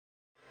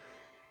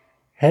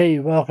Hey,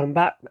 welcome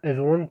back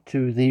everyone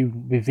to the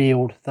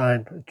Revealed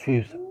Thine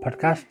Truth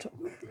podcast,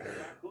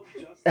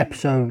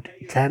 episode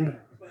 10.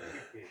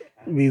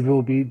 We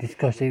will be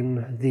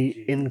discussing the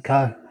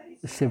Inca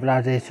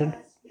civilization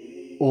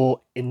or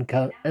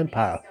Inca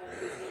Empire.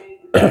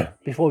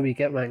 Before we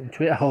get right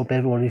into it, I hope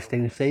everyone is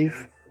staying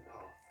safe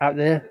out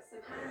there.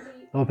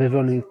 I hope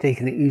everyone is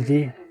taking it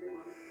easy,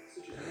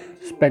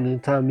 spending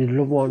time with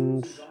loved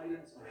ones,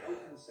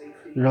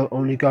 not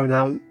only going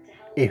out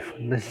if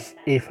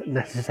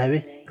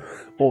necessary,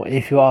 or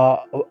if you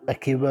are a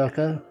key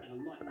worker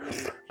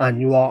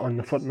and you are on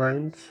the front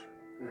lines.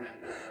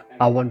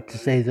 I want to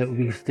say that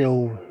we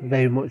still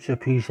very much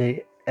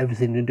appreciate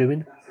everything you're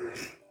doing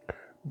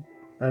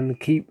and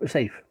keep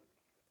safe.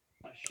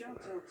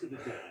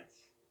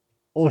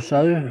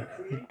 Also,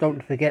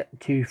 don't forget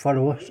to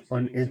follow us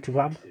on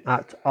Instagram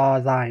at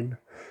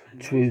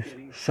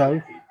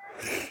 @OurThineTruthShow.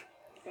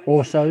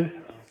 Also,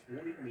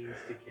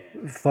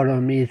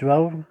 follow me as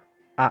well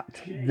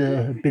at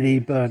the Billy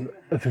Byrne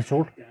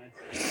Official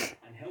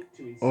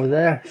over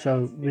there.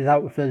 So,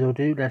 without further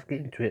ado, let's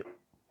get into it.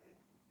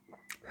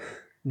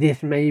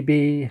 This may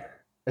be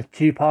a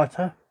two-part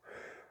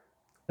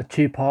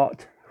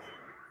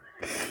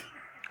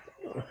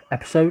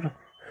episode.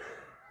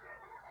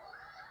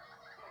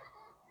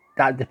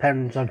 That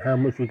depends on how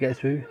much we get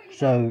through.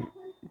 So,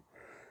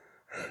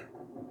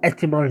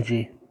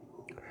 etymology.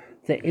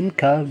 The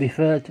Inca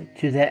referred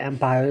to their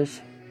empires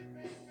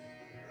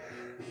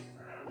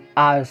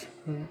as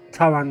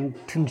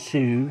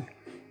Tawantinsuyu,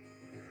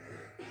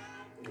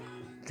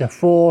 the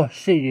four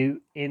Suyu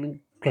in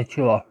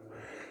Quechua.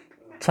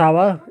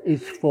 Tawa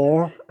is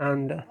four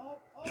and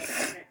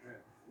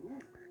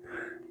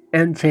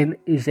Antin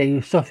is a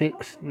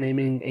suffix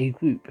naming a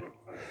group,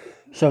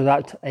 so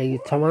that a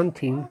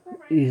Tawantin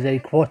is a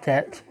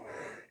quartet,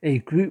 a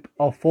group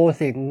of four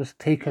things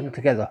taken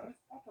together.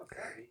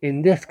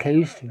 In this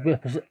case,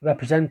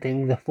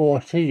 representing the four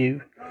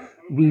Suyu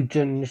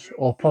regions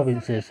or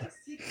provinces,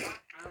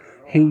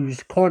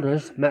 whose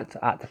corners met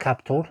at the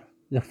capital.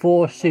 The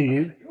four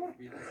Suyu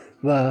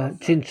were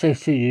Chinchay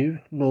Suyu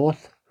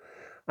north,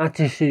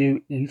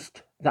 Antisuyu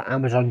east, the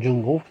Amazon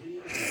jungle,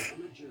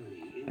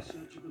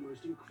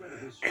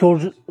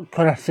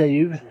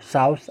 Kurasuyu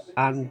south,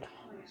 and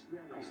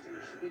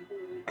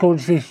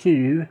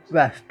Kunsisuyu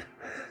west.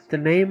 The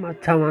name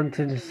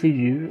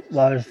Tawantinsuyu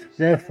was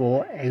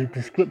therefore a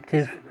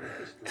descriptive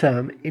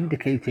term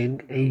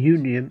indicating a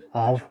union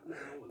of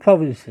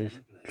provinces.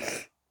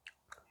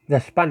 The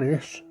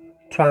Spanish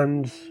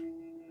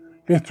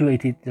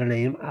transliterated the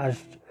name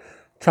as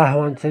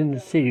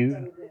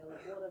Tahuantinsuyu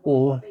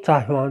or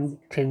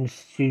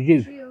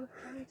Tahuantinsuyu.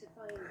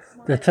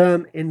 The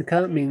term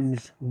Inca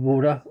means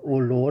ruler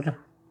or lord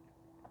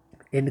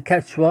in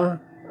Quechua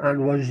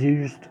and was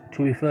used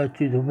to refer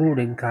to the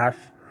ruling class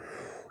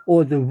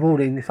or the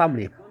ruling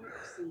family.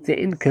 The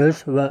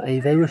Incas were a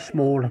very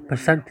small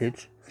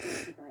percentage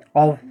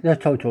of the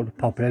total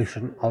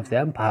population of the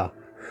empire,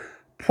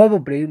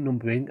 probably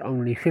numbering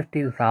only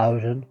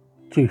 15,000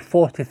 to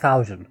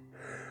 40,000,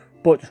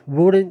 but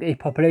ruling a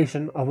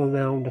population of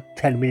around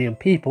 10 million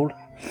people.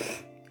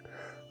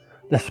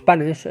 The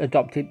Spanish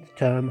adopted the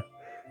term,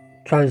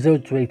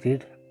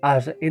 transliterated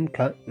as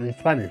Inca in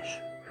Spanish,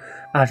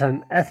 as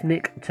an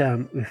ethnic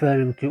term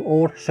referring to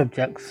all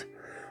subjects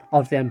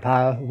of the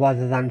empire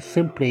rather than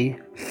simply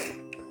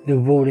the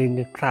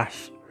ruling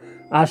class.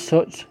 As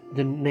such,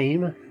 the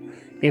name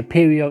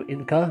Imperial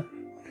Inca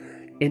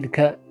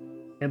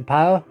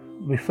Empire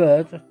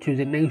referred to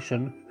the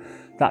nation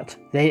that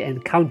they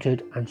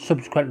encountered and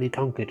subsequently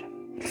conquered.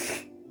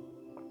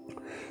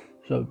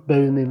 So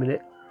bear with me a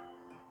minute.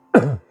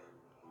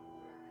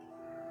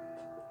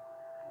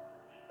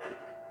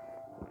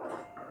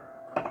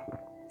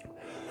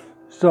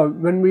 So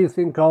when we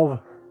think of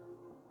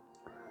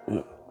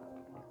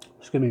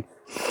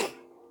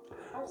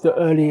the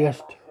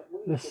earliest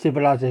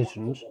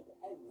civilizations,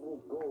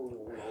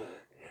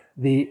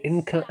 the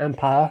Inca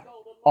Empire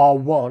are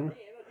one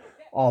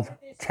of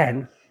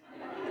 10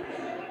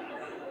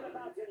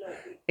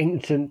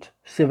 ancient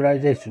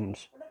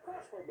civilizations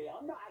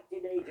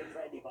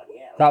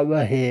that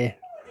were here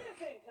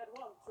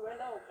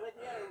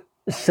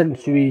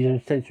centuries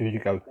and centuries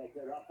ago.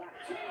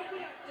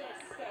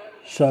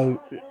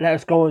 So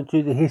let's go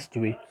into the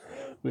history,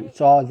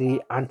 which are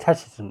the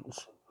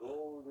antecedents.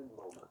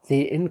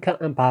 The Inca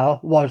Empire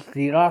was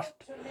the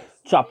last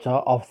chapter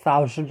of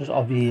thousands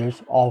of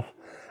years of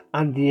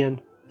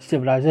Andean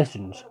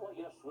civilizations.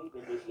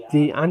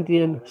 The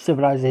Andean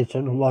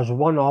civilization was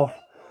one of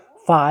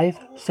 5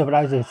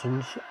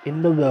 civilizations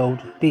in the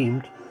world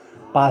deemed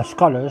by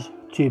scholars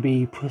to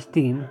be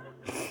pristine,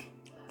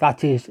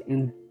 that is,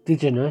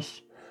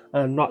 indigenous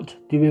and not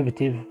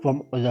derivative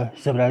from other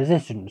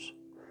civilizations.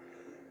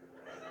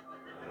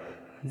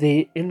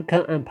 The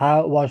Inca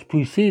Empire was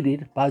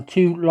preceded by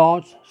 2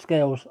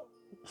 large-scale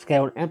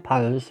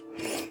empires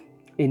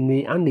in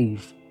the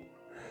Andes.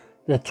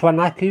 The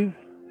Tiwanaku,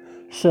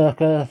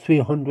 circa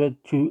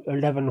 300 to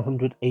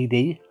 1100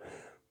 AD,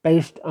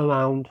 based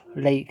around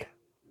Lake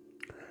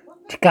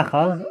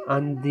Titicaca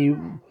and the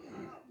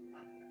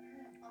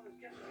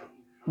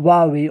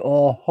Wari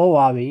or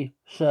Hawari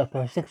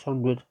circa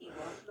 600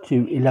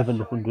 to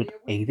 1100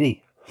 AD.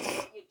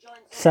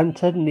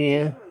 Centered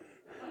near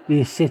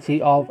the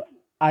city of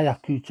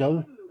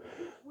Ayacucho,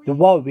 the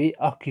Wari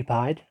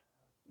occupied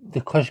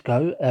the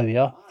Cusco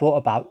area for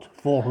about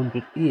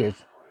 400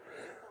 years.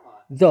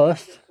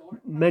 Thus,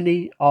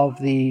 many of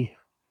the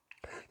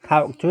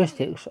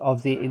characteristics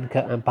of the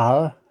Inca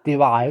Empire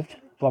derived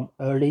from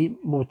early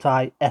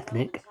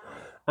multi-ethnic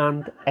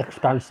and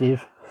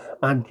expansive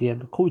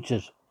Andean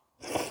cultures.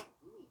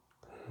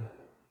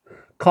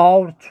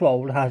 Carl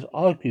Troll has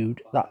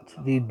argued that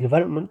the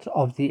development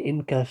of the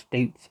Inca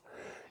states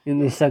in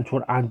the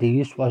central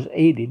Andes was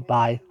aided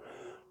by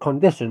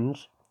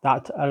conditions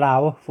that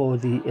allow for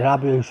the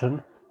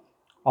elaboration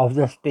of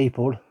the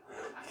staple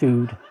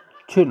food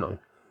chuno.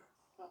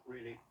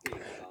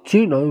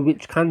 Chuno,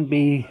 which can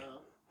be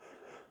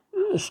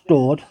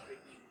stored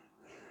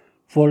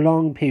for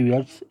long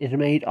periods, is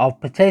made of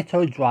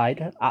potato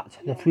dried at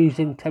the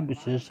freezing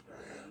temperatures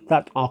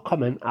that are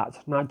common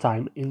at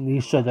nighttime in the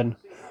southern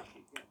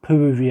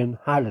Peruvian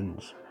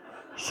highlands.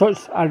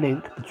 Such a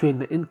link between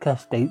the Inca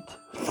state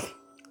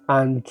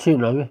and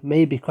chuno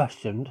may be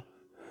questioned,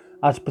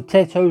 as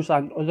potatoes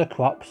and other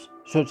crops,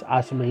 such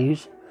as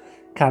maize,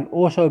 can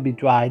also be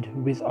dried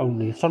with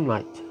only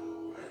sunlight.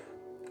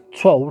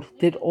 Troll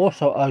did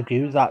also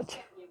argue that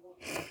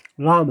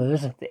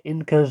llamas, the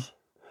Incas'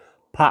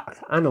 pack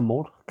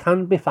animal,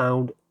 can be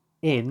found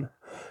in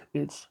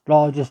its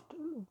largest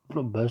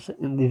numbers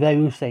in the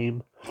very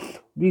same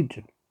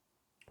region.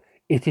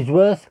 It is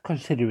worth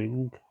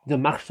considering the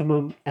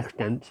maximum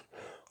extent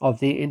of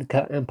the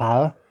Inca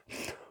Empire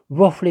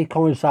roughly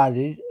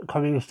coincided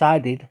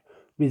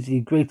with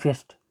the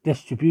greatest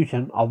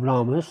distribution of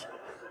llamas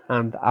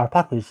and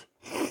alpacas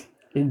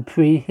in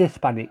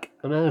pre-Hispanic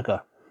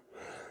America.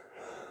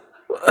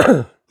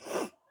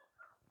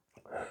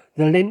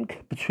 The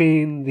link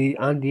between the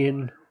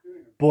Andean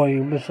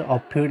biomes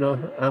of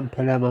Puno and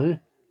Paramo,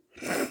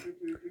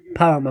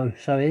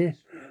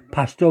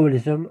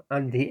 pastoralism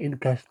and the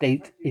Inca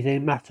state is a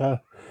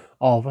matter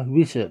of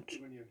research.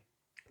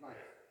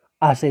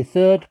 As a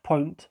third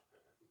point,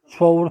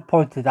 Troll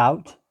pointed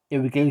out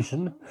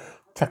irrigation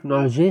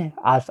technology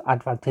as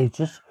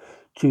advantageous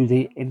to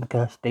the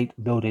Inca state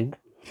building,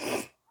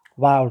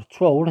 while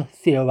Troll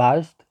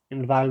theorized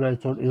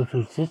environmental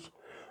influences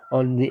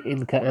on the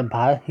Inca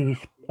Empire. He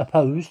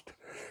opposed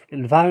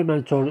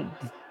environmental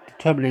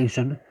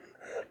determinism,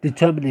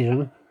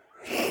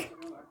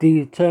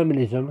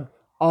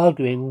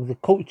 arguing the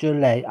culture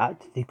lay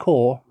at the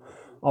core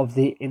of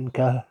the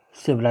Inca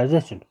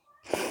civilization.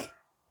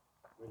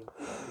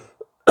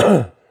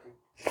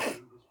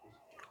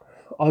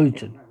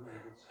 Origin.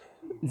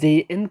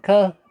 The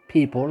Inca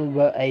people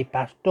were a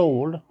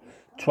pastoral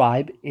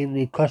tribe in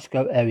the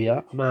Cusco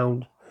area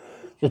around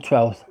the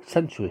 12th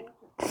century.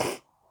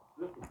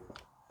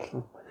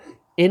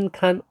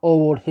 Incan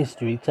oral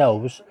history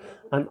tells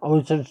an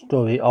origin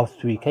story of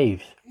three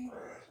caves.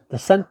 The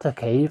center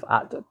cave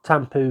at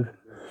Tampu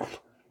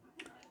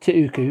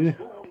Tiuku,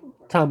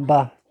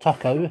 Tamba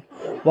Toco,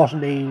 was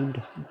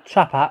named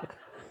Chapak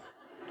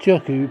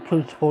Tiuku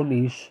Principal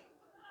Niche,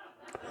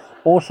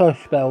 also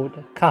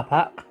spelled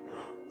Capac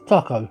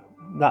Toco,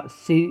 that's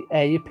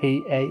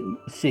CAPAC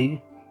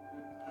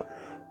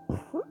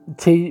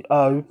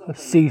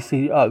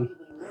TOCCO.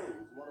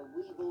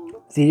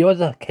 The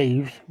other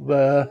caves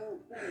were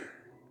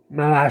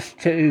Maras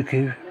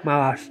Tiuku,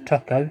 Maras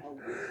Toco,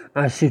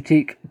 and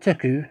Sutik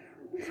Tuku,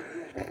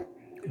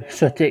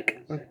 Sutik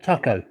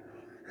Toco.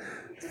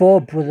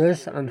 4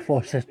 brothers and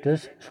 4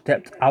 sisters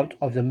stepped out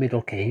of the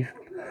middle cave.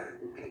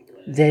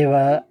 They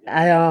were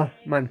Aya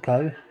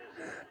Manco,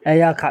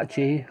 Aya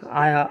Kachi,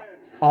 Aya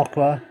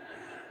Akra,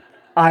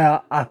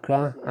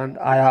 and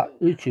Aya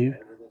Uchu,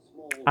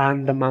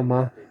 and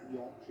Mama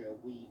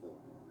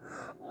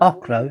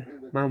Okro,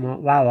 Mama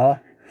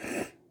Rara,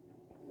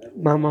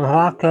 Mama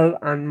Hako,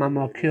 and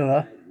Mama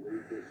Kora.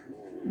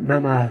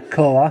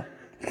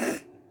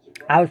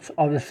 Out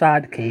of the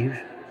side cave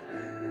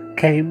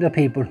came the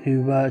people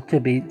who were to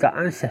be the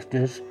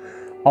ancestors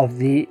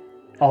of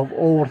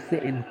all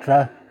the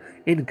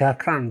Inca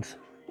clans.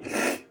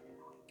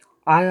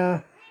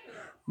 Aya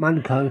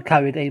Manco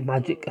carried a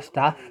magic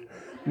staff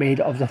made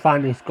of the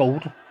finest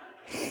gold.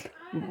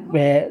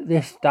 Where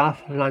this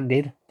staff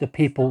landed, the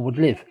people would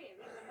live.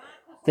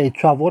 They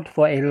travelled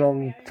for a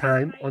long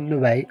time. On the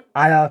way,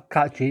 Aya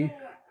Kachi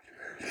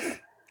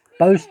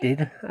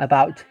boasted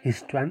about his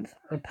strength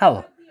and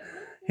power.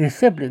 His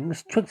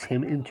siblings tricked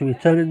him into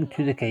returning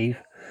to the cave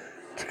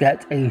to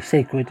get a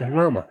sacred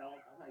llama.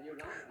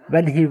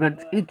 When he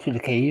went into the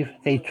cave,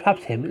 they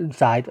trapped him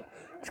inside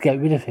to get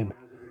rid of him.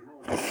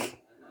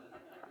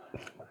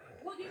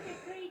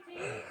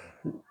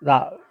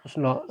 That's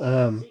not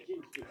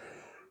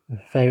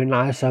very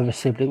nice of his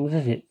siblings,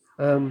 is it?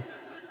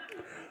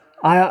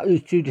 Aya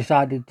Uchu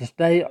decided to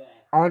stay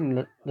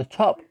on the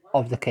top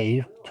of the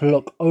cave to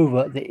look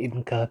over the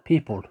Inca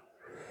people.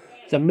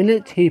 The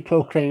minute he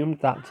proclaimed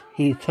that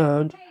he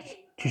turned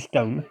to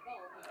stone,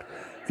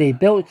 They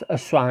built a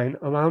shrine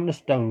around the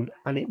stone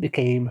and it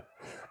became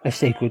a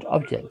sacred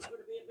object.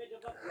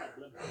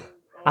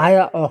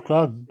 Aya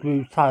Okra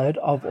grew tired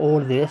of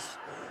all this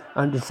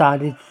and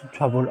decided to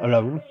travel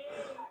alone.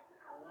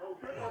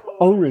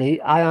 Only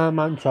Aya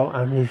Mancho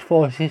and his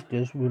 4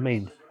 sisters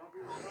remained.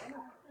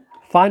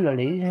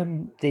 Finally,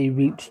 they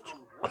reached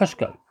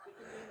Cusco.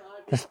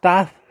 The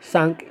staff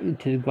sank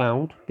into the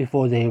ground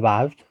before they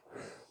arrived.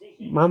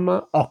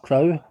 Mama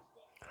Okro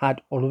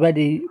had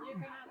already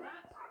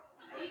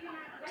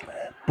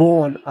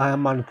born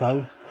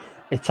Ayamanco,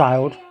 a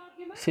child,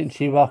 since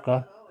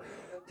Shiraka.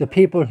 The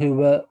people who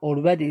were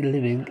already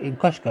living in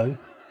Cusco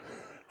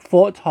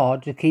fought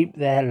hard to keep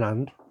their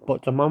land,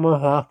 but the Mama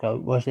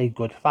Harako was a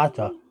good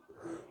fighter.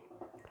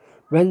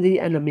 When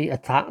the enemy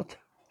attacked,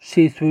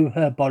 she threw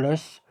her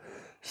bolus,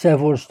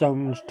 several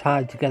stones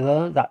tied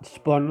together that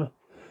spun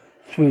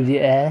through the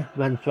air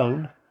when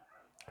thrown.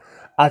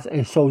 As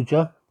a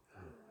soldier,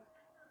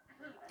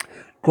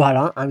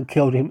 Guala and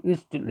killed him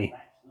instantly.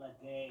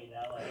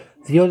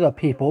 The other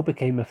people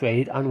became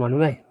afraid and ran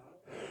away.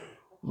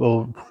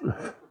 Well,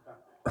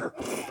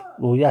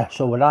 yeah,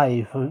 so would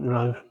I.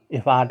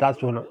 If I had that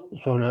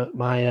thrown at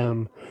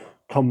my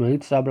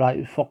comrades, I'd be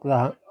like, fuck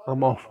that,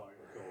 I'm off.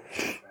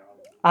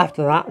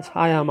 After that,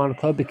 Aya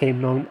Manco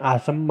became known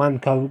as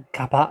Manco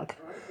Capac,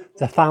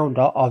 the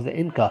founder of the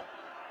Inca.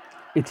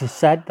 It is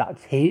said that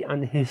he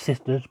and his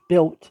sisters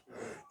built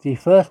the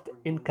first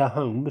Inca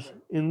homes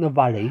in the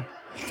valley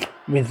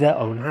with their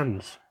own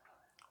hands.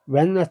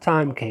 When the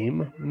time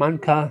came,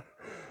 Manco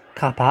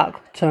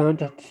Capac turned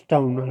to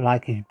stone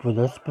like his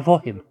brothers before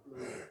him.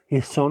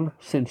 His son,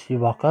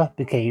 Sinchiwaka,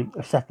 became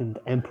the second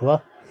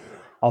emperor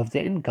of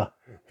the Inca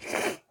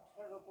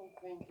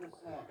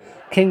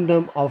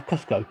Kingdom of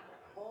Cusco.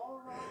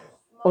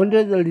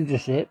 Under the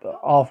leadership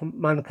of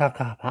Manco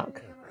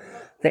Capac,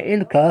 the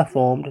Inca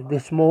formed the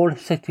small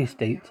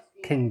city-state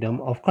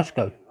Kingdom of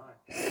Cusco.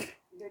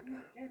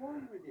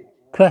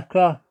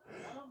 Cusco.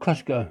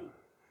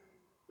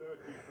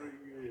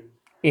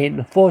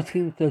 In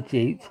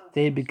 1438,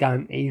 they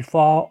began a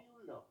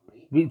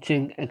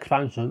far-reaching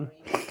expansion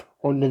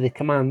under the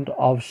command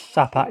of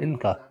Sapa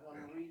Inca,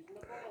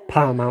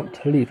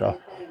 paramount leader.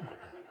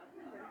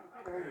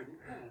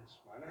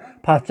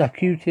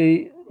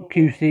 Pachacuti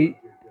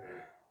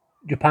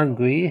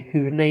Jupangui,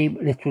 whose name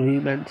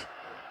literally meant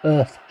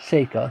earth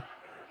shaker.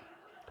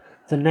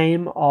 The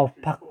name of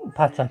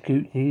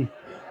Pachacuti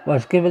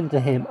was given to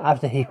him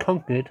after he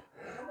conquered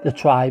the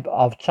tribe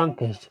of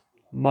Chancas,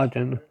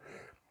 modern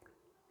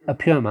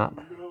Apuamak.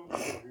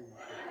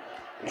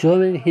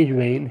 During his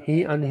reign,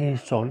 he and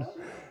his son,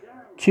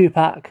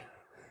 Tupac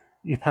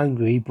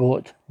Yupangui,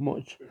 brought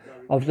much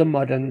of the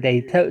modern-day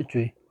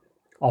territory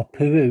of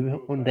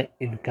Peru under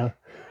Inca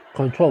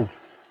control.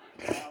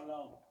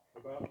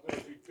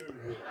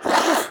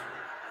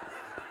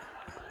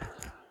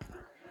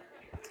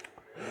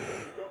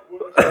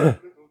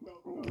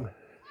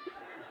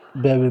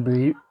 Bear with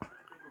me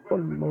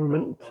one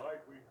moment.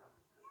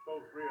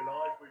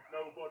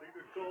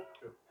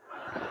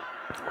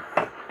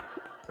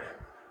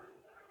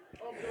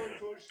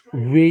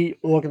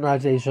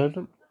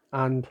 Reorganization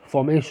and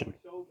formation.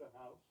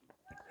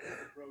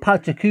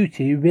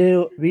 Pachacuti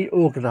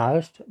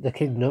reorganized the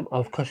Kingdom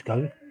of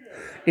Cusco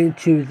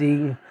into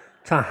the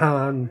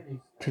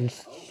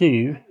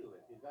Tahantinsuyu,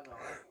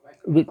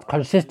 which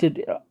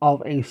consisted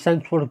of a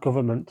central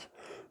government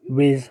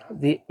with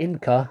the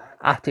Inca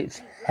at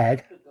its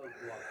head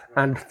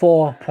and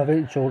 4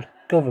 provincial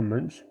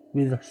governments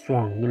with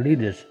strong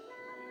leaders.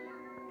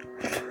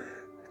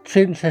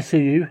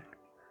 Chinchasuyu,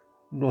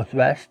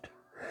 northwest,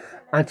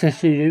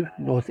 Antisuyu,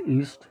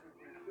 northeast,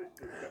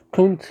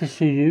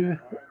 Kuntisuyu,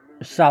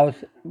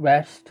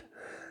 southwest,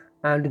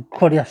 and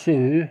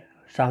Koryasuyu,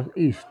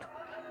 southeast.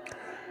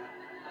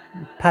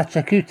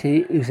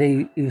 Pachacuti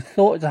is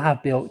thought to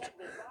have built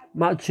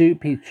Machu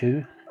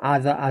Picchu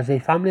either as a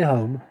family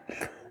home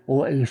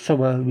or a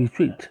summer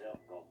retreat,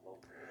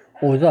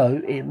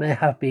 although it may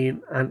have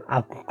been an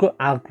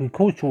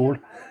agricultural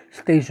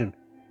station.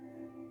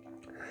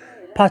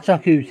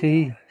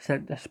 Pachacuti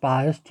sent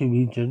spies to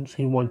regions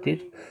he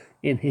wanted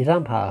in his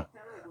empire,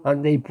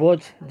 and they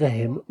brought to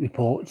him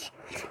reports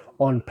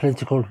on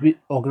political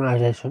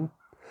organization,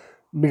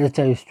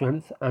 military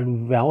strength,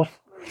 and wealth.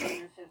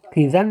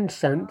 He then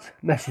sent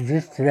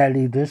messages to their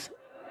leaders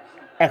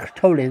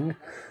extolling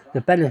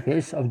the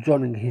benefits of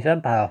joining his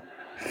empire,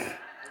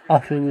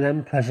 offering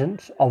them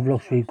presents of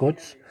luxury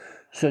goods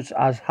such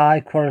as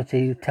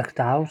high-quality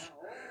textiles,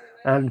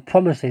 and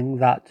promising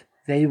that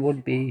they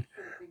would be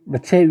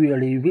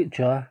materially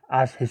richer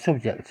as his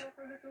subjects.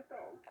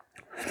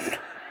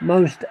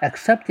 Most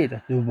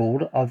accepted the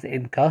rule of the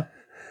Inca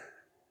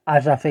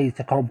as a fait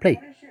accompli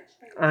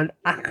and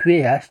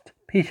acquiesced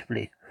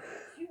peacefully.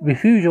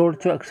 Refusal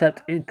to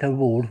accept Inca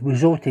rule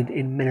resulted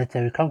in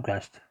military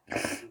conquest,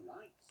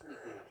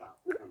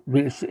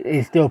 which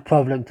is still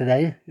prevalent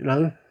today,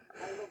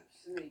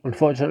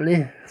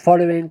 Unfortunately,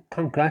 following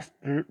conquest,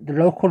 the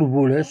local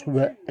rulers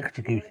were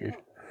executed.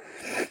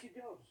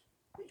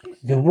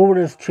 The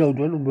rulers'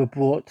 children were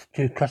brought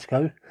to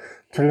Cusco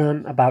to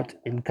learn about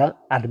Inca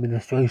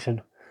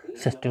administration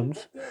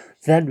systems,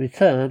 then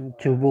returned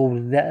to rule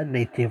their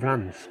native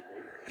lands.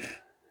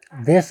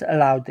 This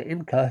allowed the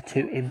Inca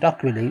to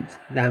indoctrinate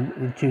them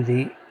into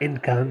the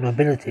Inca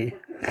nobility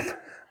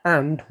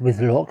and,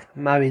 with luck,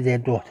 marry their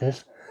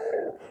daughters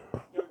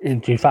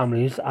into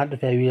families at the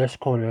various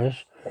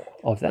corners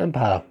of the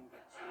empire.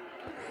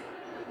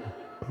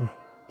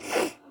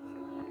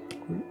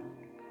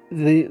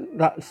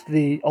 That's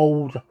the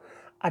old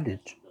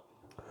adage,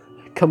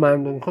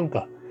 command and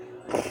conquer.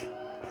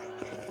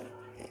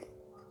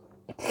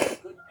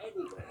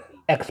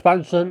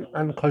 Expansion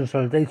and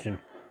consolidation.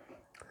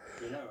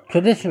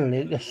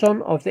 Traditionally, the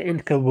son of the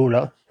Inca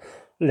ruler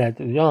led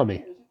the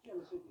army.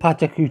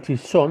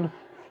 Pachacuti's son,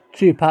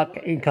 Tupac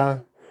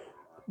Inca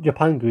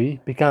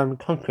Yupanqui, began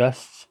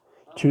conquests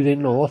to the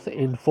north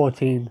in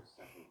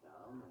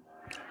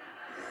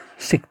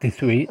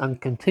 1463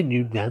 and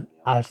continued them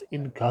as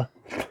Inca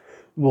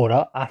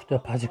ruler after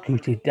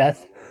Pachacuti's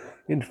death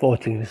in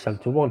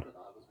 1471.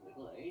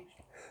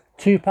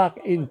 Tupac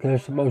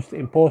Inca's most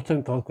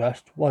important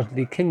conquest was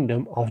the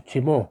Kingdom of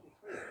Timor,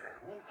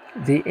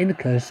 the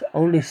Incas'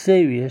 only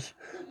serious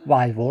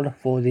rival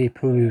for the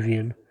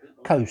Peruvian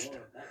coast.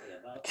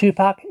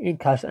 Tupac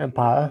Inca's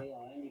empire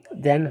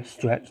then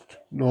stretched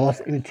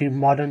north into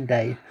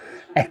modern-day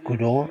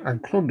Ecuador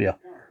and Colombia.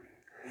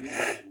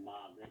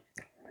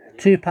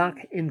 Tupac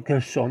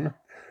Inca's son,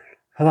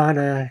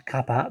 Huayna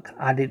Capac,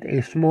 added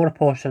a small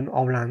portion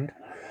of land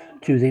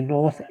to the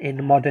north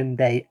in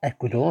modern-day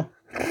Ecuador.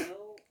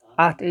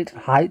 At its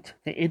height,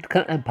 the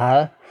Inca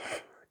Empire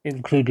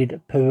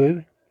included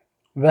Peru,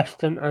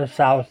 western and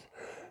south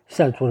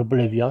central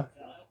Bolivia,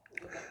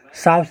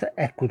 south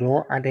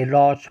Ecuador, and a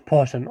large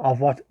portion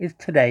of what is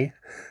today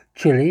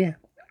Chile,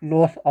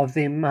 north of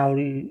the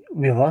Maui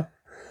River.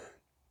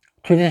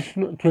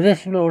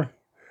 Traditional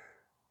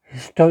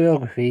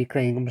historiography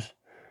claims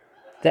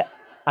the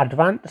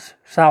advance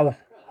south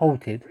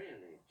halted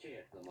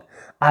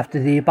after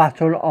the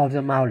Battle of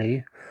the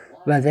Maule,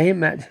 where they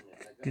met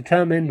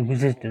determined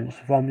resistance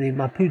from the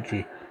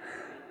Mapuche.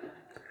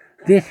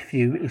 This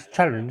view is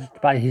challenged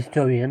by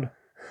historian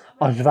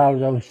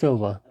Osvaldo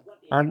Silva,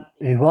 and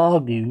who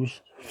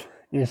argues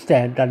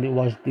instead that it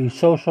was the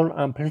social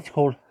and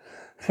political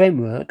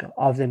framework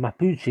of the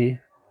Mapuche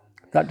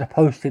that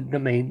posed the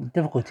main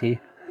difficulty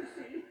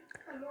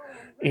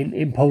in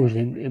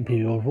imposing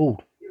imperial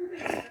rule.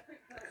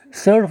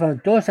 Silva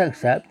does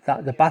accept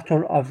that the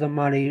Battle of the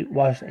Maule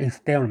was a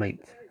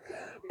stalemate,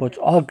 but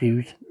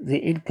argues the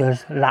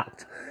Incas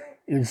lacked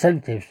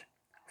incentives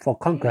for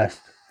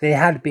conquest. They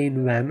had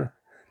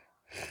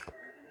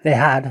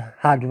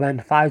when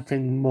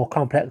fighting more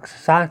complex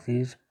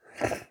societies,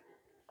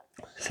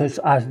 such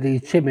as the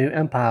Chimu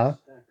Empire.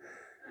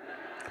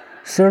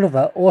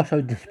 Silva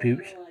also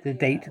disputes the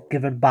date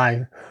given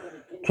by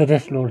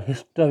traditional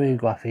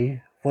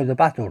historiography for the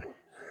battle,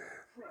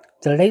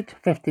 the late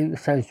 15th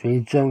century,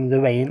 during the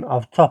reign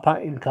of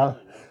Tupac Inca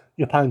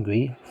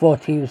Yupanqui,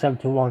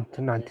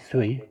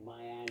 1471-93.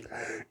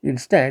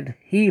 Instead,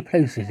 he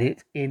places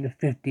it in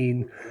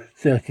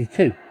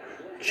 1532,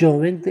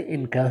 during the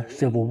Inca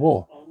Civil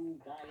War.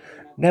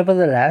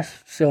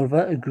 Nevertheless,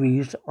 Silva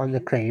agrees on the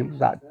claim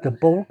that the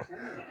bulk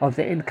of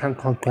the Incan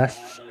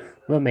conquests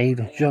were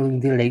made during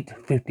the late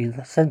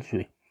 15th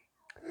century.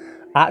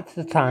 At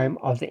the time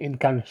of the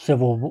Incan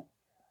Civil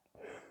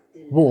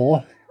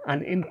War,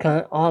 an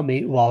Inca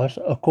army was,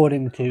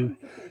 according to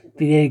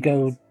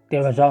Diego de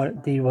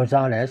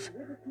Rosales,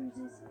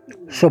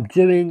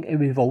 subduing a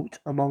revolt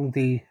among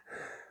the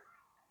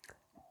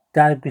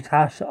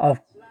Daguitas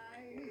of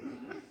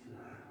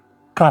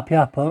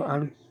Copiapo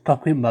and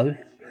Coquimbo,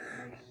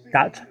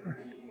 that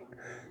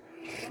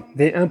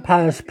the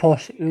empire's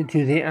push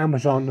into the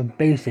Amazon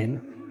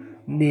basin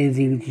near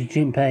the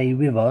Jimpe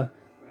River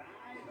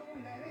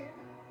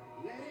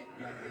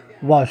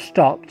was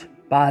stopped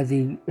by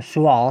the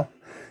Suar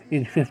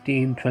in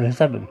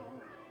 1527.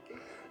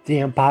 The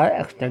empire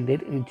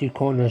extended into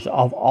corners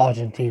of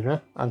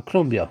Argentina and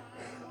Colombia.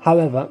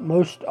 However,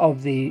 most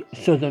of the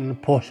southern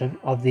portion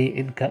of the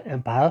Inca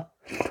Empire,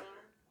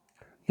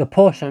 the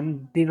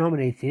portion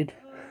denominated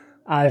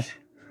as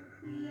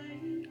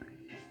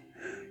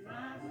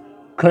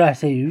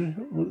Curacao,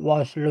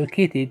 was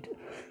located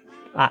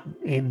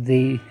in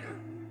the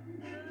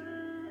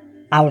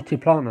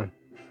Altiplano.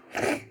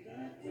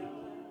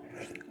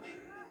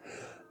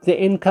 The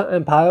Inca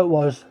Empire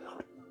was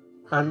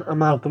an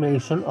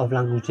amalgamation of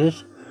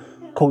languages,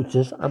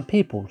 cultures, and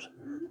peoples.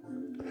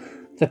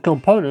 The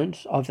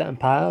components of the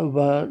empire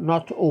were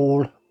not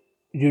all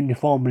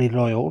uniformly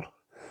loyal,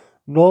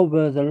 nor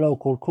were the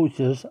local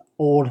cultures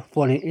all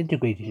fully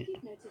integrated.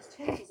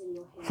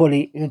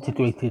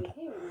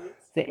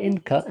 The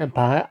Inca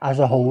Empire as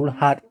a whole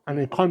had an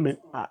economy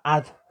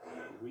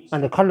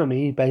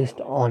based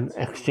on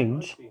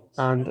exchange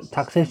and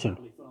taxation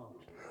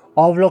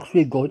of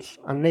luxury goods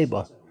and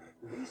labor.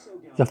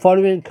 The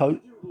following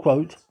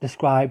quote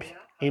describes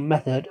a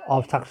method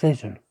of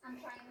taxation.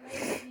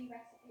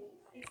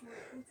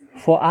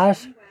 For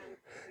as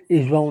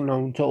is well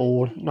known to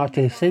all. Not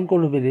a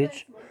single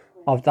village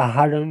of the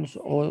Highlands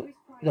or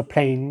the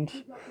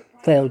Plains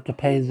failed to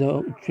pay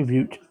the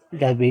tribute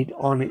levied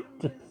on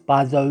it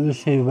by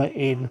those who were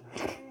in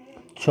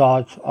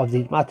charge of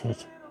these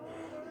matters.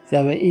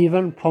 There were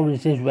even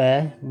provinces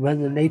where,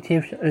 when the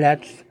natives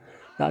alleged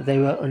that they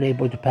were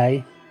unable to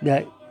pay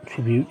their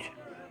tribute,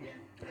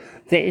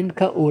 the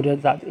Inca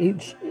ordered that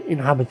each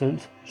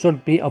inhabitant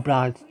should be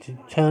obliged to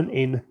turn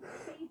in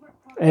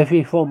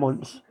every 4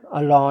 months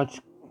a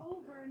large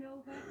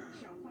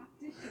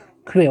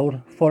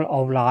quill full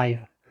of live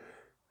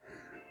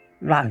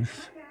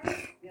rice,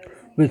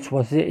 which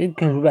was the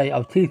Inca's way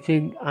of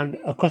teaching and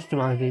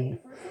accustoming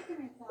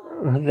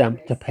them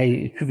to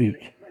pay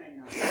tribute.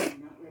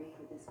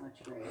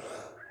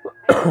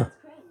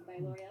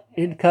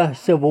 Inca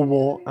Civil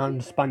War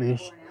and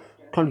Spanish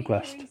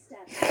Conquest.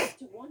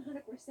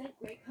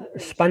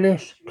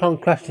 Spanish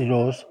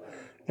conquistadors,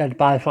 led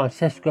by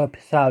Francisco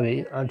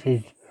Pizarro and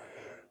his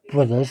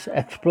brothers,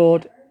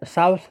 explored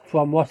south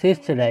from what is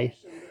today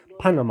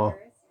Panama,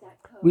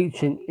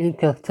 reaching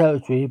Inca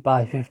territory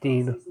by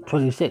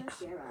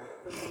 1526.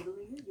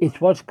 It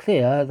was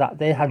clear that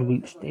they had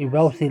reached a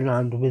wealthy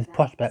land with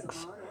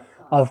prospects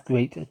of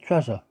great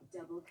treasure,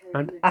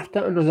 and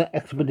after another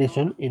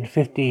expedition in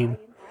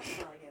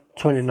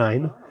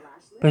 1529,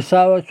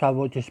 Pizarro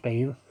travelled to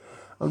Spain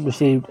and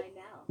received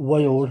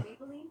royal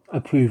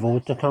approval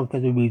to conquer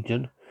the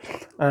region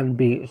and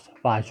be its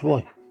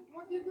viceroy.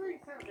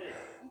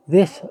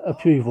 This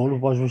approval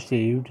was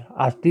received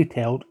as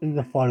detailed in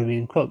the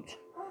following quote.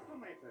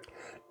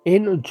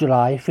 In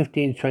July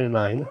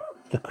 1529,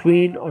 the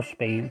Queen of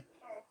Spain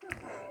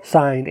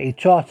signed a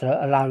charter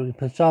allowing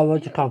Pizarro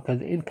to conquer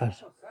the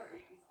Incas.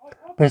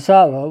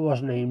 Pizarro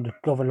was named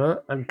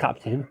governor and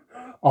captain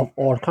of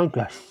all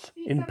conquests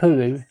in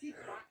Peru,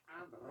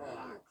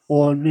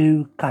 or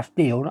New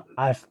Castile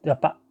as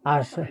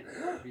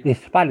the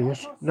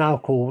Spanish now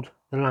called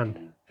the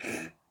land.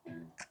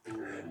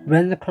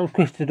 When the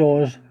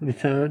conquistadors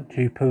returned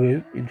to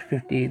Peru in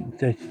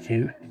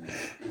 1532,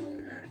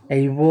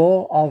 a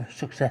war of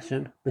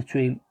succession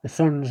between the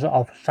sons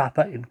of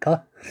Sapa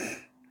Inca,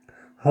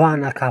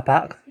 Huayna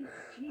Capac,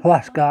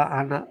 Huascar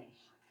and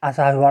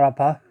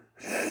Atahualpa,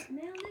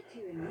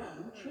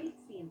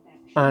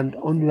 and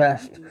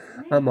unrest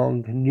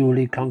among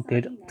newly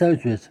conquered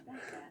territories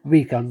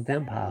weakened the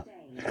empire.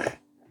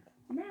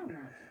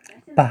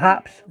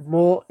 Perhaps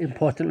more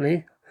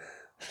importantly,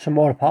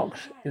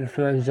 smallpox,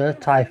 influenza,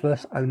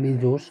 typhus and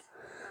measles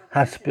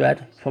had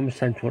spread from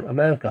Central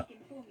America.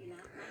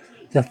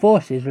 The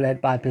forces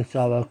led by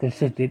Pizarro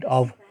consisted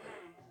of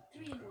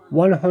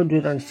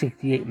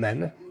 168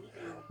 men,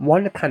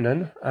 1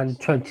 cannon and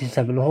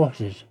 27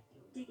 horses.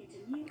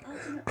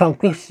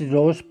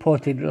 Conquistadors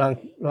ported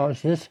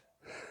lances,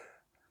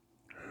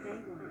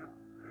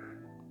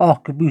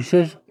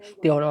 arquebuses,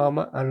 steel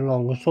armor and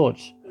long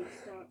swords.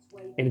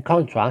 In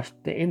contrast,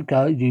 the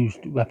Inca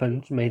used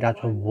weapons made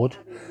out of wood,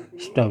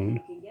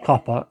 stone,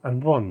 copper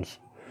and bronze,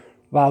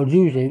 while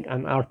using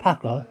an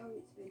alpaca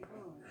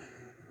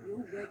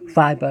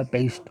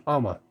fiber-based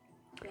armor,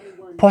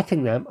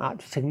 putting them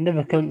at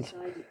significant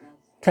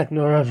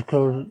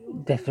technological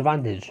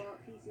disadvantage.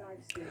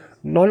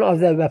 None of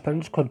their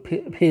weapons could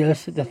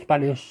pierce the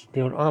Spanish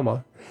steel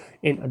armor.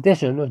 In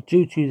addition,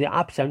 due to the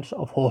absence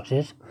of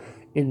horses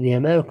in the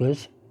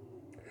Americas,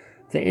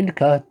 the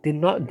Inca did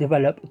not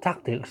develop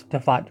tactics to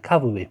fight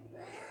cavalry.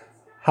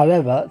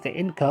 However, the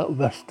Inca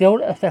were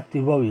still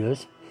effective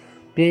warriors,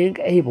 being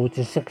able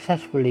to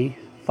successfully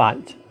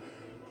fight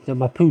the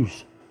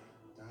Mapus,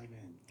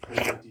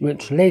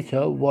 which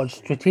later would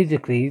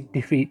strategically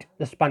defeat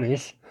the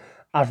Spanish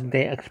as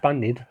they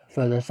expanded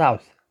further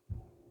south.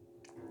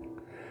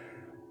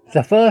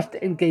 The first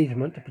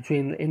engagement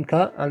between the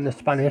Inca and the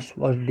Spanish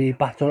was the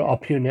Battle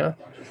of Puno,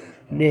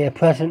 near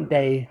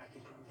present-day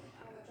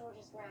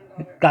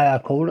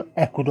Guayaquil,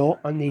 Ecuador,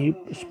 on the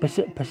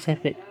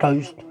Pacific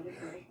coast.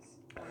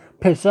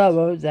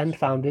 Pizarro then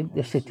founded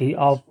the city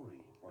of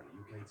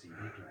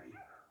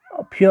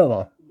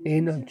Puno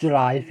in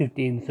July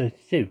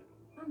 1532.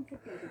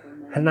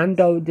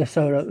 Hernando de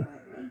Soto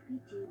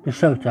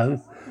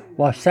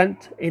was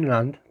sent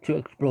inland to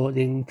explore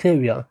the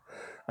interior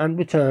and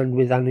returned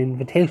with an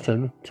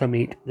invitation to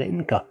meet the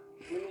Inca.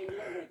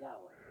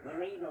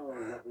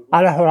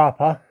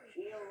 Atahualpa,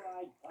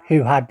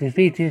 who had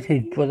defeated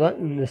his brother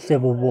in the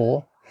Civil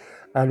War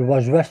and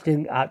was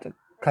resting at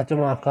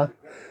Catamarca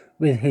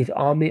with his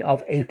army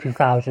of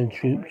 80,000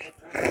 troops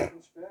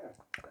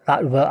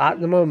that were at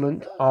the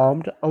moment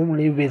armed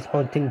only with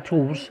hunting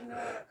tools,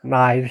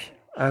 knives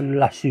and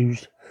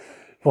lassos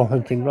for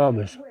hunting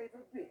llamas.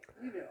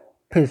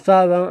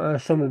 Pizarro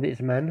and some of his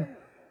men,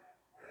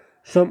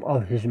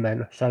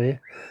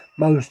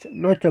 most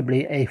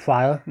notably a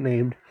friar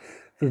named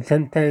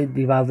Vicente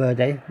de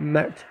Valverde,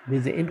 met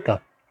with the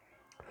Inca,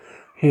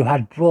 who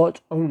had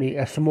brought only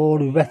a small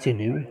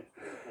retinue.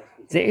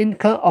 The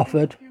Inca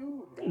offered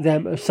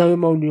them a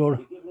ceremonial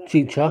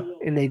chicha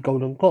in a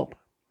golden cup,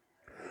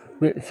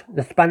 which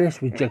the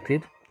Spanish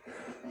rejected.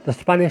 The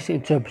Spanish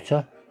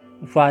interpreter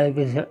Fray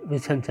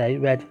Vicente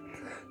read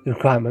the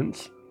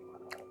requirements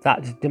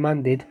that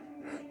demanded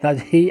that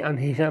he and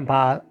his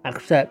empire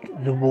accept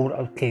the rule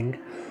of King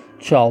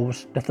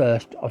Charles I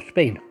of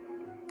Spain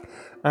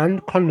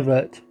and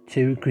convert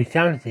to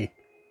Christianity.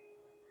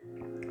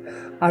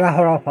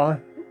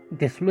 Atahualpa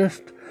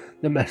dismissed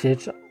the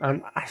message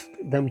and asked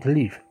them to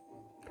leave.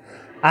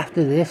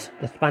 After this,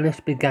 the Spanish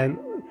began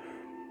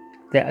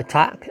their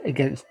attack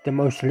against the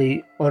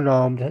mostly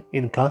unarmed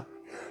Inca,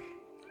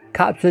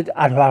 captured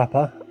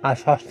Atahualpa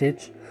as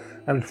hostage,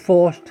 and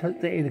forced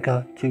the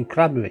Inca to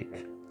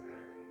collaborate.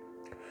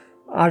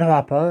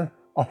 Atahualpa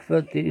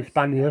offered the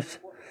Spaniards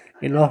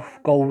enough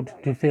gold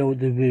to fill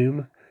the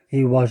room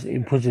he was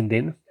imprisoned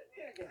in,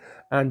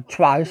 and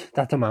twice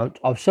that amount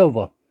of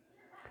silver.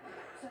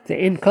 The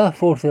Inca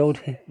fulfilled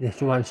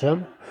this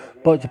ransom,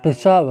 but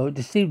Pizarro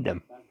deceived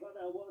them,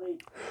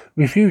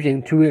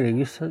 refusing to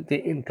release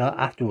the Inca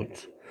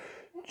afterwards.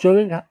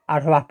 During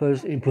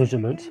Atahualpa's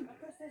imprisonment,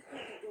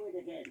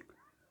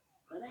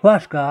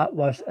 Huascar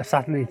was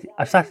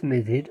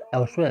assassinated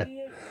elsewhere.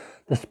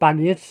 The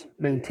Spaniards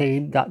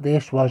maintained that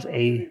this was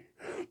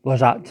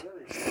at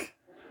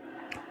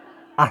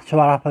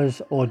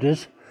Atahualpa's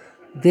orders.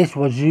 This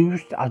was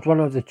used as one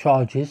of the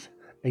charges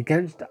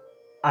against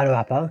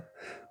Atahualpa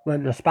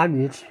when the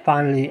Spaniards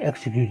finally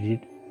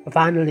executed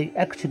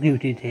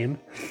him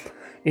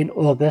in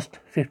August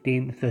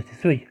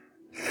 1533.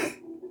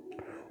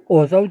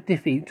 Although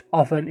defeat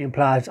often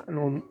implies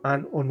an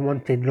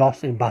unwanted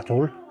loss in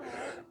battle,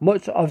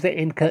 much of the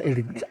Inca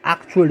elite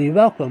actually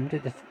welcomed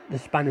the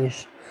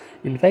Spanish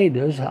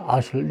invaders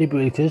as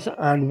liberators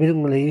and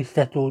willingly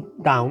settled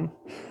down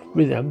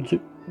with them to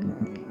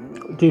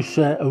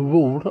share a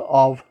rule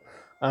of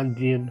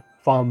Andean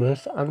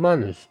farmers and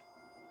miners.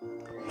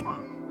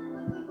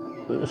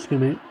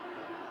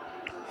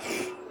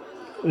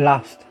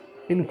 Last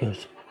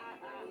Incas.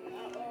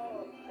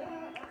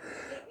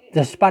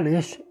 The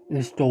Spanish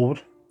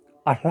installed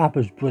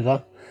Atahualpa's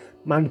brother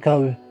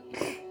Manco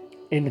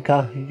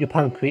Inca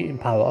Yupanqui in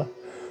power.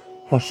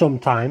 For some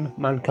time,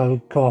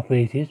 Manco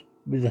cooperated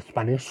with the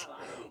Spanish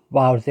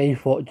while they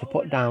fought to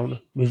put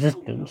down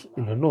resistance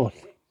in the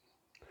north.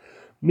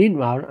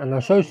 Meanwhile, an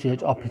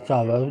associate of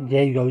Pizarro,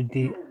 Diego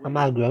de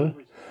Almagro,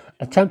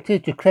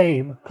 attempted to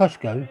claim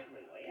Cusco.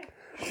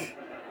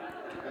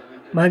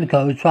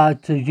 Manco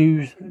tried to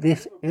use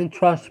this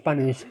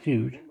intra-Spanish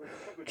feud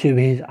to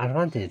his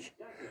advantage,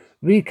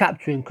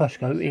 recapturing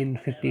Cusco in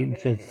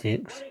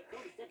 1536,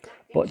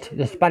 but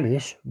the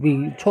Spanish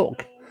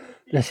retook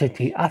the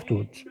city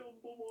afterwards.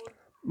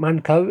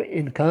 Manco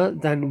Inca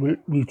then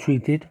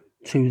retreated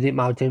to the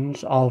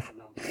mountains of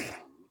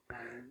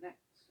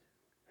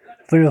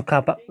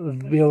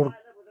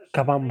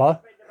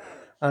Vilcabamba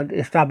and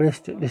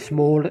established the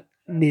small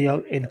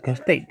Neo-Inca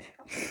state,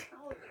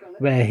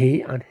 where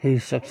he and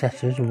his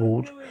successors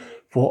ruled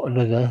for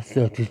another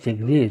 36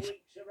 years,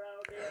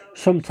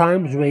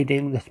 sometimes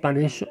raiding the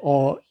Spanish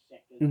or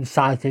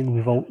inciting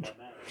revolt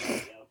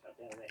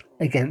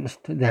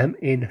against them.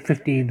 In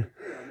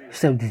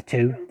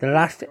 1572, the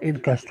last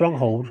Inca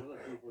stronghold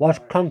was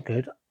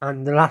conquered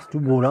and the last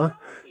ruler,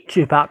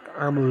 Tupac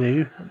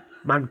Amaru,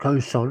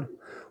 Manco's son,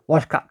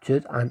 was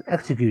captured and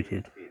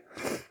executed.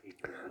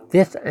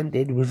 This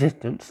ended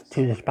resistance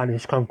to the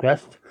Spanish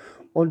conquest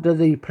under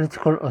the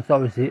political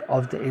authority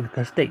of the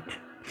Inca state.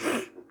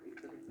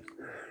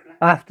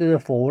 After the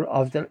fall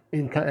of the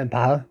Inca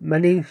Empire,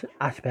 many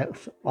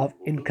aspects of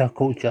Inca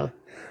culture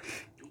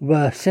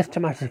were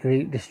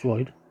systematically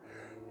destroyed,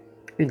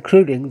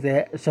 including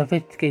their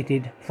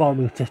sophisticated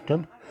farming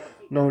system,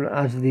 known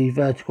as the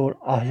vertical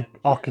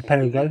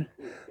archipelago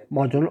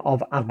model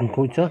of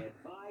agriculture.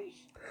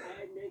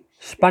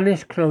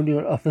 Spanish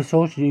colonial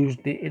officials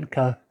used the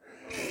Inca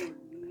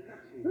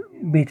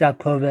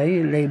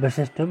Bidacore labor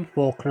system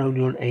for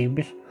colonial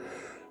aims,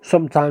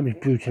 sometimes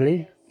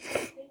brutally.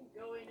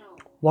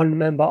 One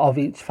member of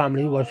each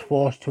family was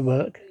forced to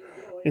work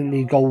in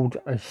the gold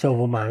and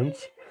silver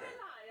mines,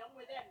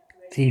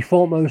 the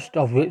foremost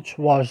of which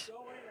was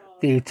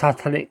the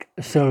Titanic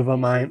silver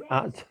mine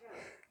at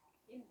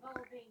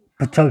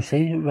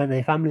Potosi. When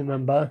a family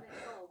member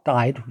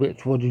died,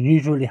 which would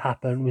usually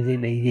happen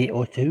within a year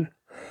or two,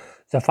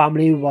 the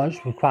family was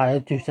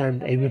required to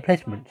send a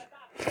replacement.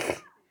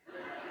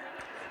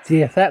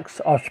 The effects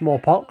of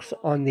smallpox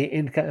on the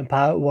Inca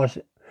Empire were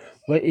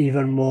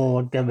even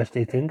more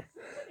devastating.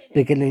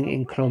 Beginning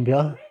in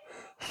Colombia,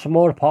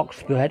 smallpox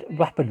spread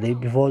rapidly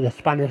before the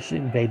Spanish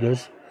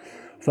invaders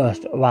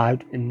first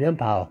arrived in the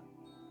empire.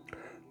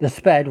 The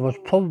spread was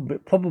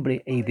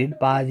probably aided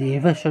by the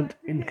efficient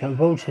Inca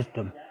road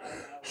system.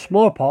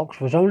 Smallpox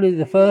was only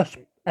the first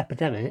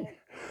epidemic.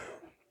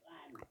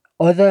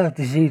 Other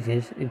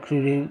diseases,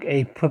 including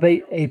a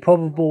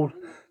probable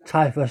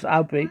typhus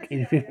outbreak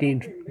in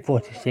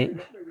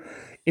 1546,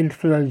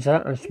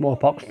 influenza and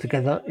smallpox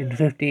together in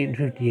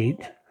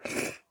 1558,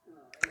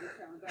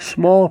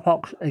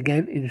 smallpox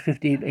again in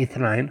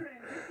 1589,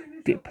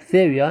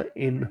 diphtheria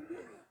in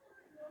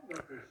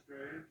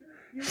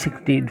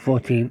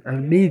 1614,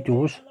 and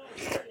measles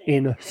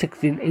in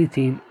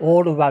 1618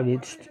 all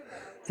ravaged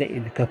the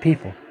Inca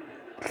people.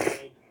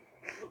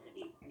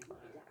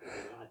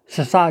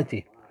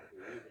 Society.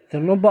 The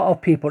number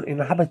of people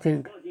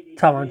inhabiting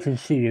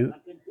Tawantinsuyu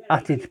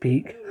at its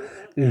peak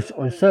is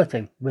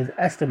uncertain, with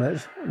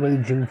estimates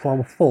ranging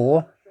from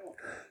 4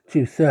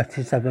 to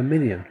 37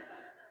 million.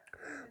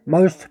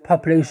 Most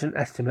population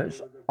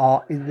estimates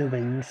are in the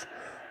range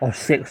of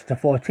 6 to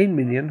 14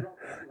 million,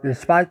 in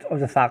spite of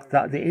the fact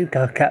that the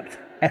Inca kept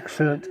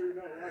excellent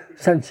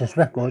census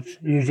records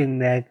using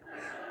their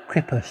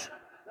quippers.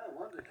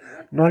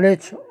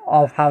 Knowledge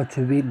of how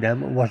to read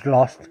them was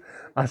lost,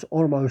 as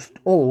almost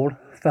all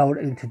fell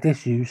into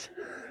disuse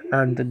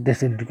and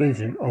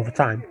disintegration over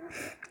time,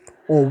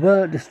 or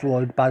were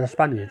destroyed by the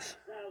Spaniards.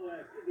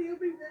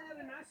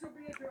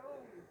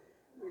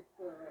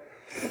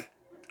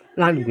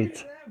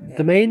 Language.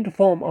 The main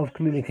form of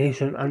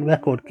communication and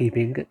record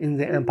keeping in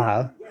the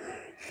empire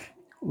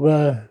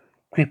were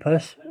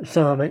quippers,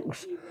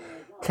 ceramics,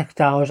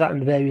 textiles,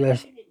 and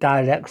various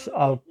dialects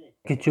of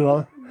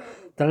Quichua.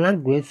 The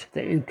language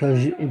the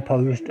Incas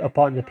imposed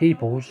upon the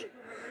peoples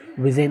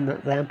within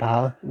the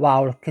empire,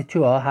 while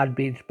Quichua had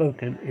been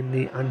spoken in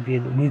the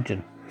Andean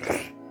region,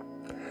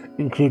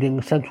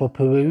 including central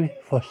Peru,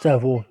 for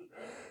several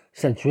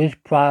centuries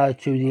prior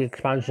to the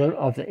expansion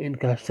of the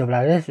Inca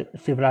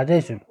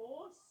civilization.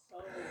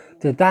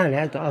 The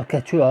dialect of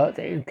Quechua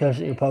the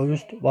Incas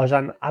imposed was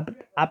an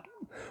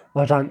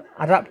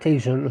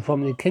adaptation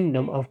from the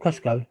Kingdom of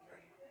Cusco,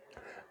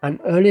 an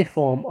early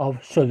form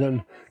of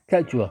southern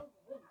Quechua,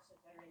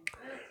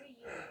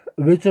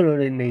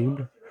 originally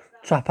named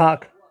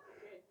Chapac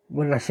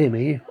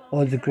Wanasimi,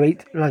 or the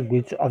Great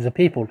Language of the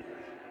People,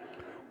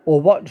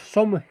 or what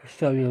some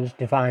historians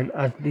define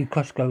as the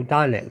Cusco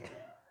dialect.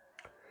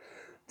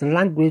 The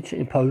language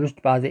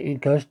imposed by the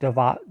Incas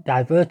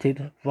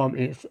diverted from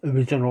its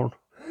original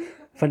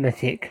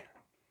phonetic,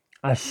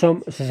 as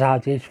some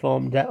societies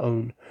formed their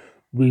own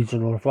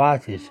regional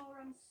varieties.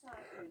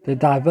 The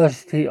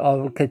diversity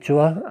of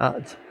Quechua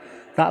at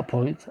that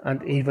point,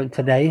 and even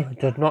today,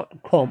 does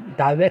not come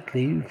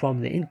directly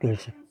from the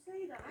Incas,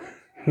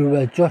 who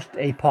were just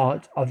a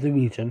part of the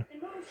reason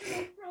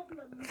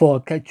for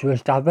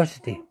Quechua's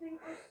diversity.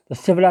 The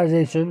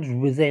civilizations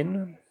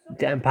within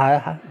the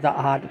empire that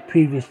had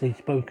previously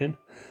spoken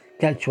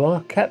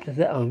Quechua kept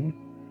their own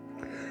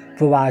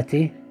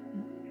variety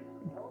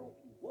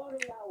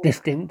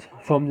distinct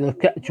from the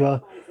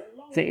Quechua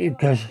the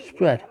Incas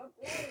spread.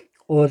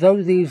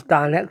 Although these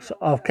dialects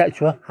of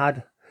Quechua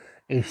had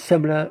a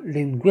similar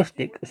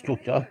linguistic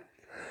structure,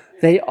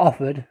 they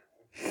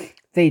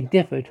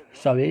differed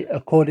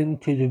according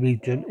to the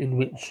region in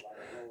which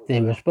they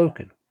were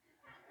spoken.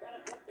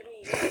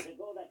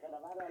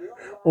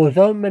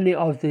 Although many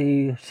of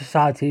the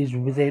societies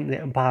within the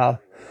empire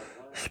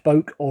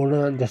spoke or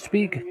learned to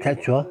speak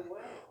Quechua,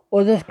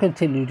 others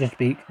continued to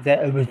speak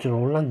their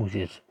original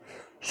languages,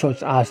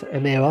 such as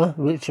Aymara,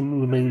 which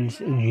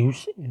remains in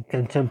use in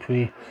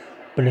contemporary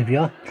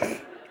Bolivia,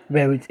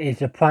 where it is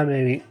the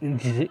primary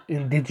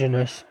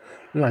indigenous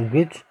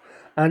language,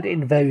 and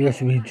in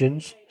various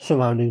regions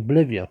surrounding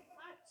Bolivia.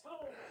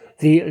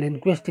 The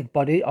linguistic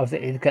body of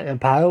the Inca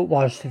Empire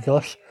was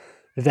thus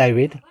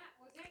varied.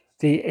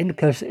 The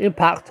Incas'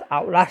 impact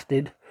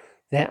outlasted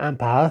their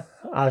empire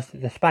as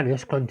the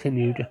Spanish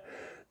continued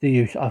the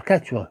use of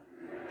Quechua.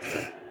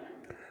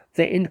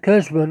 The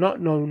Incas were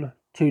not known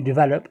to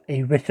develop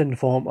a written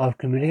form of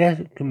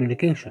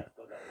communication.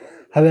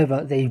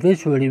 However, they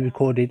visually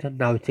recorded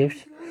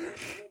narratives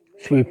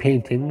through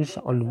paintings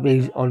on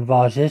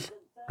vases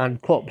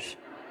and cups.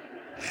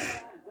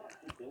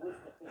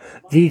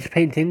 These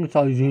paintings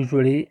are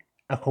usually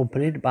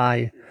accompanied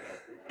by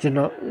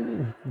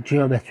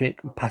geometric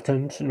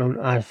patterns known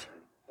as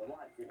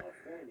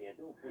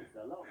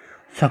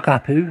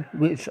sokapu,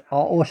 which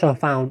are also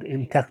found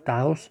in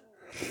textiles.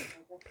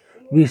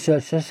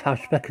 Researchers have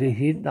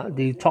speculated that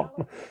the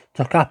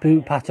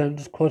sokapu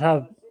patterns could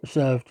have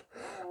served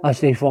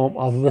as a form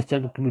of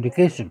written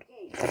communication,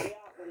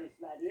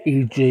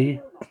 e.g.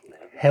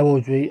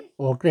 heraldry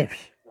or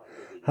glyphs.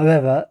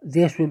 However,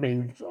 this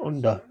remains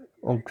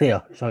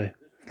unclear.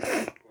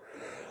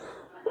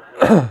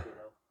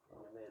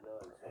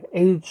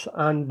 Age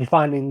and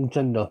defining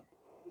gender.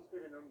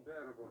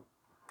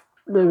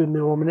 Bear with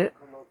me 1 minute.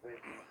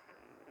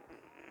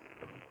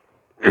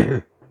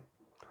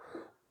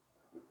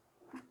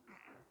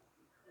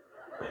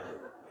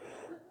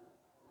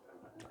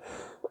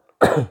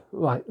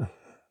 Right.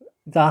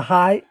 The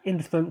high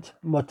infant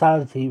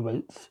mortality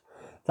rates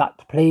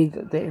that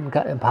plagued the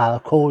Inca Empire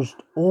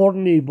caused all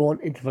newborn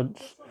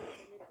infants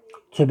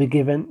to be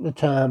given the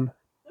term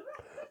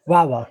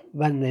Wawa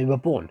when they were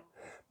born.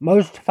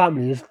 Most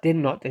families did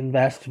not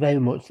invest very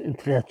much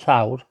into their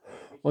child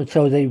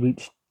until they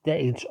reached the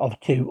age of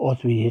 2 or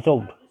 3 years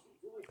old.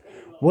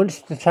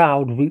 Once the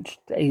child reached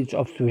the age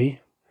of 3,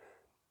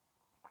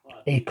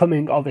 a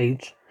coming of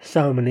age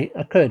ceremony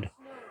occurred,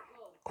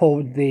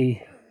 called the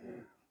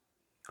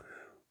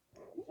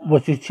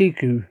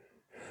Wachichiku.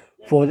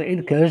 For the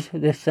Incas,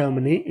 this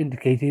ceremony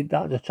indicated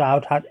that the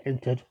child had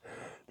entered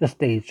the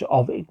stage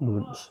of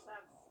ignorance.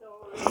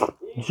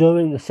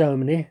 During the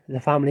ceremony, the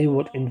family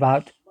would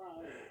invite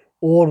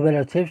all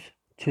relatives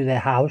to their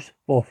house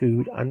for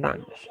food and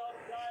dance,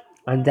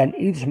 and then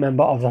each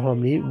member of the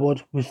family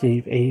would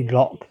receive a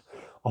lock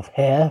of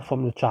hair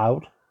from the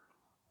child.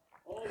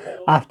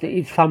 After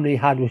each family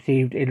had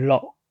received a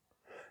lock,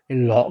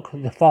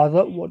 the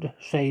father would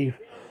shave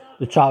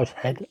the child's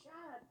head.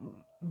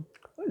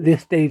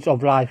 This stage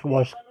of life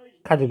was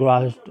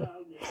categorized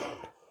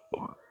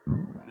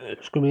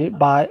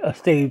by a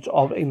stage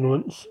of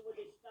ignorance,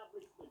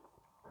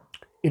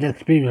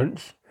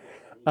 inexperience,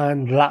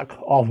 and lack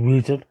of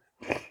reason,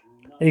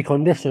 a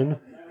condition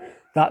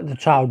that the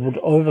child would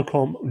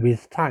overcome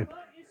with time.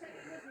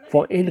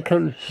 For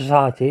Incan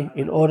society,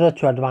 in order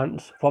to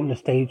advance from the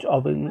stage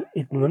of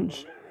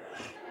ignorance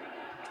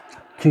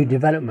to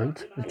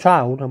development, the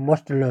child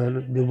must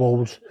learn the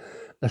roles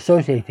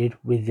associated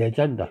with their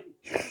gender.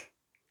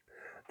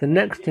 The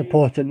next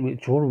important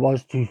ritual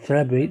was to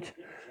celebrate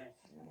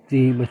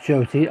the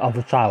maturity of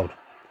the child.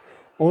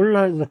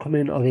 Unlike the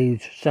coming of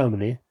age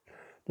ceremony,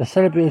 the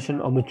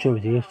celebration of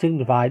maturity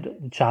signified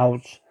the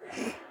child's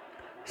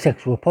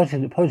sexual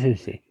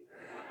potency.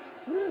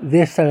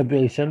 This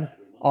celebration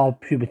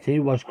of puberty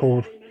was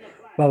called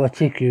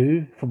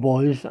Wawatiku for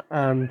boys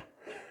and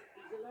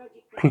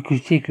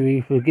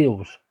Kukutikui for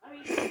girls.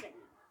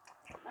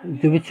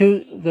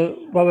 The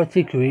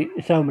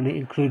Wawatiku ceremony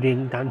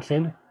including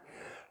dancing,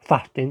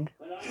 fasting,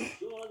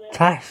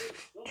 tasks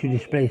to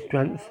display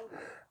strength,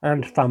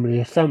 and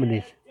family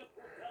ceremonies.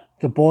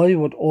 The boy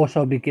would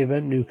also be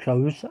given new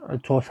clothes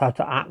and taught how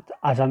to act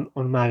as an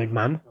unmarried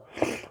man.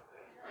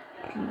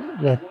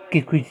 The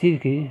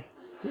Kikuitiki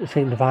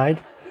signified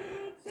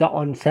the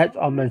onset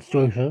of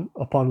menstruation,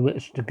 upon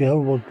which the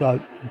girl would go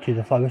into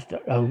the forest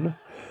alone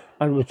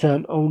and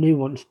return only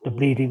once the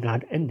bleeding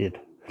had ended.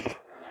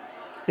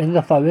 In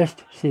the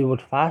forest, she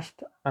would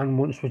fast, and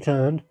once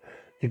returned,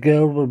 the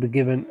girl would be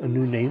given a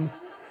new name,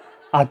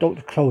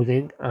 adult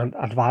clothing, and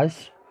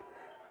advice.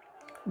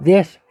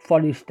 This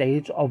folly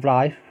stage of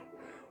life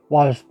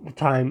was the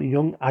time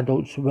young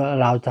adults were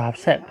allowed to have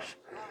sex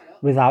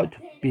without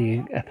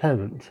being a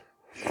parent.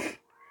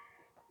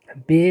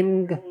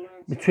 Being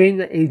between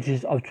the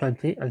ages of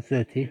 20 and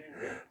 30,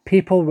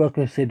 people were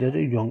considered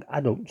young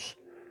adults,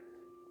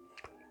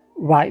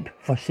 ripe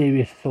for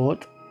serious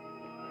thought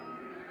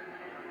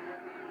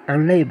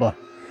and labour.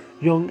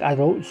 Young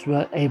adults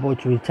were able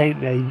to retain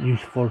their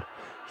youthful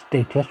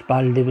status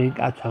by living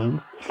at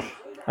home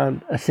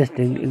and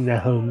assisting in their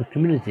home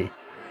community.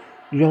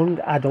 Young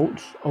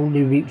adults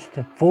only reached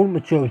full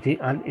maturity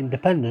and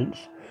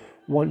independence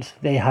once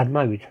they had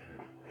married.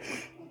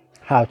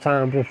 How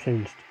times have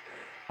changed.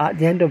 At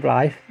the end of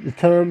life, the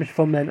terms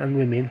for men and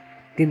women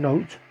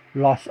denote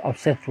loss of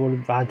sexual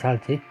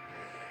vitality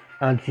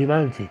and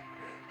humanity.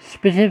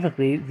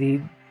 Specifically,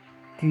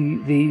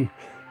 the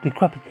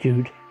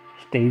decrepitude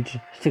stage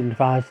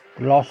signifies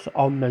the loss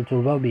of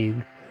mental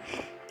well-being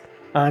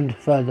and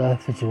further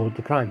physical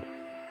decline.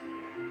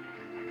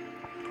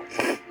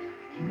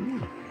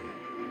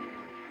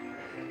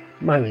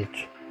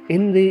 Marriage.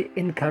 In the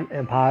Incan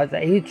Empire, the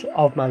age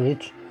of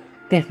marriage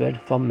differed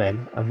from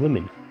men and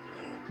women.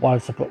 What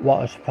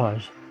a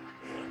surprise.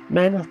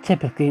 Men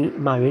typically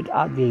married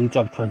at the age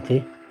of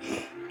 20,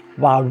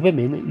 while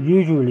women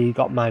usually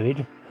got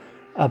married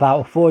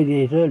about 4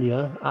 years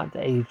earlier at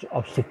the age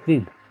of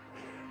 16.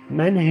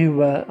 Men who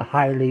were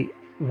highly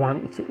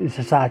ranked in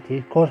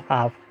society could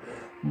have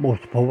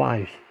multiple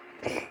wives,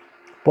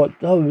 but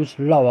those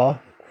lower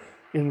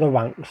in the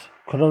ranks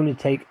could only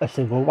take a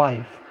single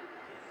wife.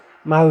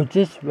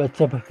 Marriages were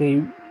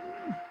typically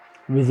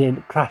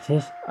within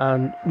classes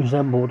and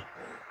resembled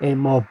a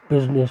more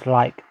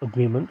business-like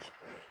agreement.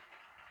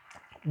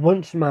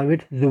 Once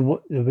married, the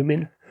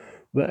women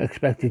were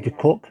expected to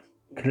cook,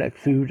 collect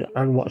food,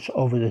 and watch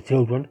over the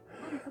children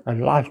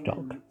and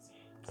livestock.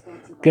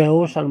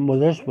 Girls and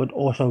mothers would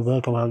also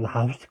work around the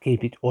house to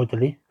keep it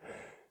orderly,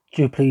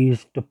 to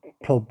please the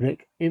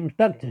public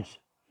inspectors.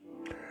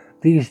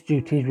 These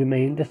duties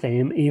remained the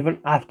same even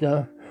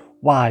after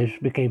wives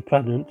became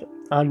pregnant,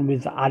 and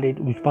with the added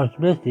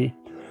responsibility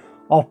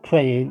of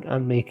praying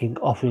and making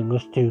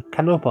offerings to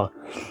Canopa,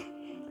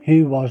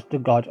 who was the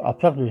god of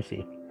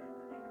pregnancy.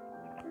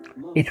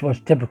 It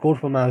was typical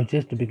for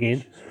marriages to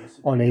begin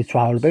on a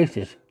trial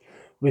basis,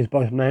 with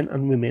both men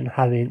and women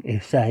having a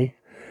say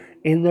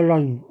in the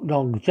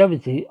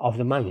longevity of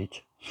the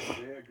marriage.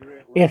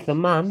 If the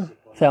man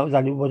felt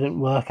that it wouldn't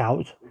work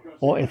out,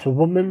 or if the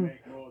woman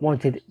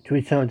wanted to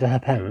return to her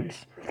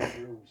parents'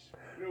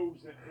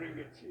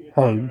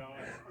 home,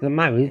 the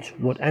marriage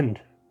would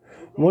end.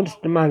 Once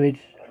the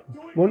marriage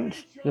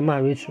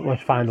was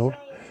final,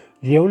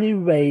 the only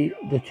way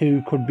the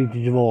two could be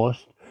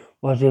divorced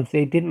was if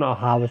they did not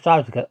have a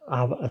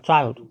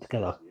child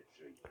together.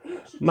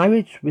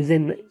 Marriage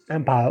within the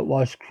empire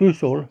was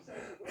crucial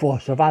for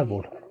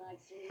survival.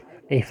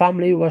 A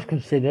family was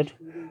considered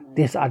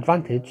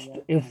disadvantaged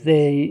if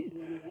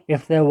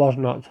there was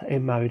not a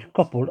married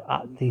couple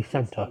at the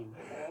centre,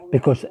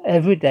 because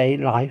everyday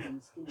life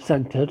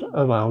centred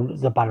around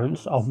the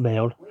balance of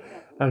male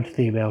and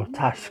female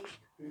tasks.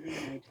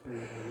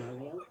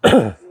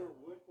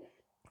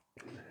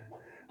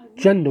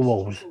 Gender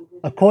roles.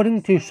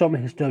 According to some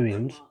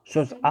historians,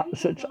 such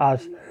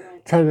as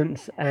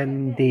Terence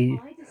and the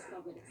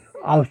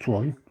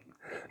Outrun,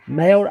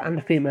 male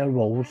and female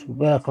roles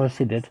were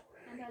considered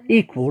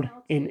equal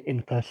in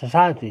Inca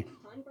society.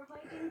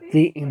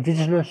 The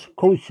indigenous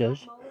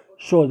cultures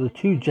saw the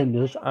two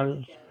genders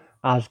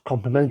as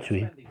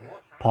complementary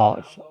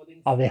parts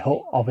of a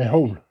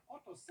whole.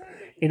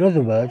 In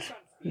other words,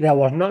 there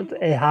was not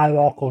a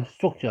hierarchical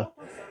structure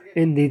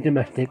in the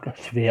domestic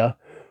sphere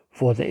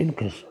for the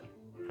Incas.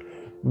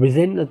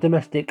 Within the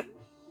domestic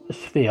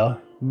sphere,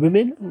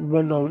 women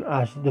were known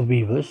as the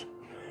weavers.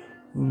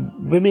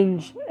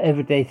 Women's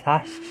everyday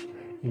tasks,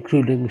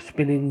 including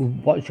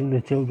spinning, watching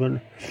the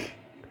children,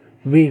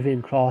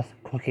 weaving cloth,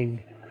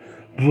 cooking,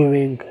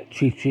 brewing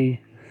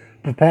chichi,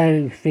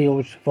 preparing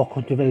fields for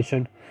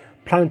cultivation,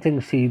 planting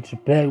seeds,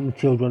 bearing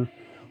children,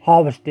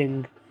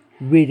 harvesting,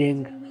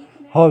 weeding,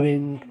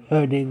 hoeing,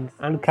 herding,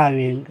 and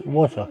carrying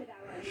water.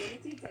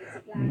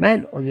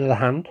 Men, on the other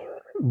hand,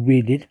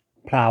 weeded,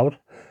 ploughed,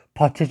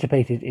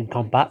 participated in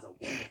combat,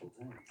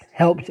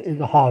 helped in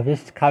the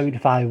harvest, carried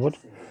firewood,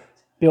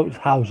 built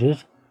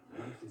houses,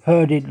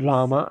 herded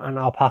llama and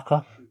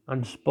alpaca,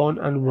 and spun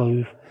and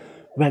wove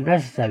when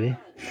necessary.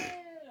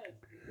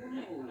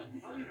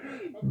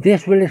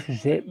 This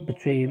relationship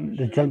between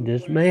the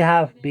genders may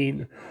have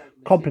been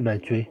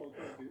complementary.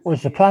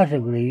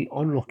 Unsurprisingly,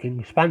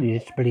 onlooking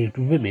Spaniards believed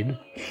women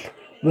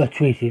were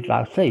treated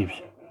like slaves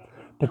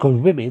because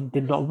women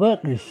did not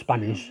work in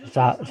Spanish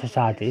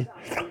society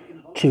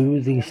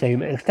to the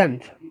same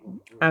extent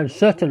and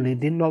certainly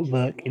did not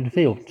work in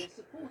fields.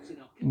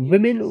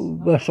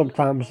 Women were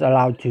sometimes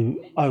allowed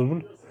to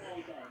own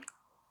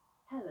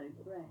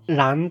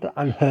land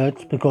and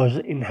herds because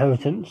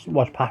inheritance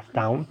was passed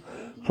down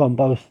from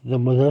both the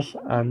mother's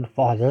and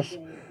father's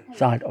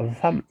side of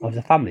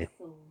the family.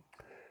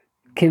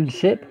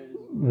 Kinship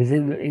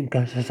within the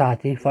Inca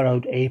society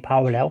followed a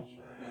parallel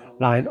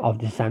line of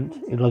descent.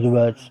 In other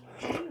words,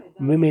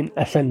 women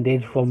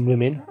ascended from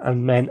women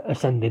and men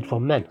ascended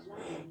from men.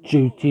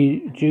 Due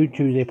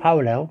to the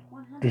parallel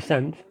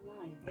descent,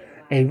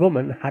 a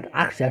woman had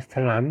access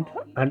to land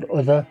and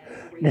other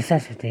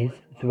necessities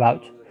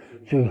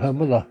through her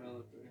mother.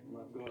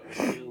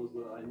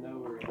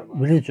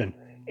 Religion.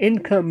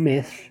 Inca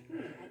myths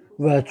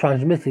were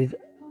transmitted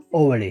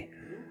orally.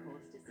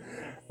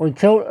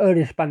 Until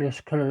early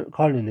Spanish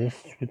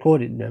colonists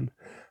recorded them,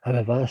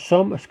 however,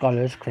 some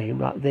scholars claim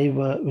that they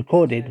were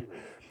recorded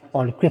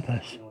on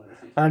quippers,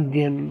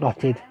 Andean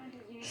knotted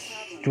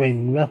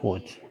string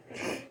records.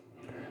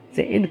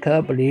 The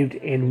Inca believed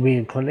in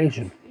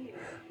reincarnation.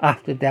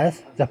 After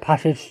death, the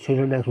passage to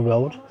the next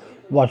world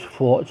was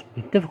fraught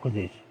with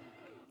difficulties.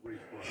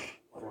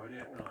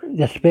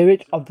 The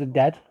spirit of the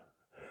dead,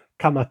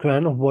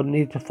 Camacran, would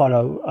need to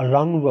follow a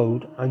long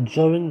road, and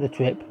during the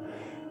trip,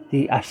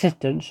 the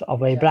assistance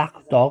of a black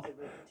dog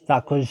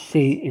that could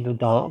see in the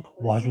dark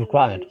was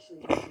required.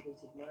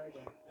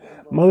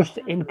 Most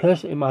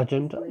Incas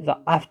imagined the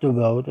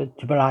afterworld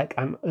to be like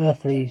an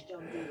earthly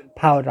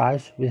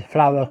paradise with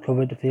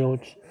flower-covered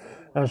fields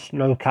and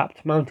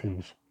snow-capped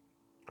mountains.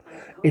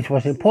 It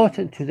was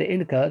important to the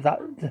Inca that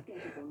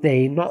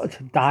they not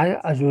die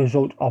as a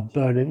result of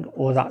burning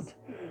or that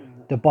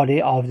the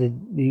body of the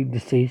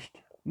deceased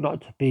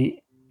not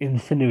be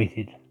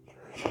incinerated.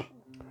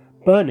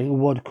 Burning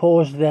would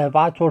cause their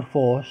vital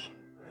force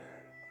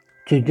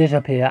to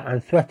disappear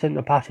and threaten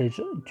the passage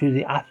to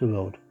the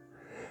afterworld.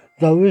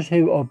 Those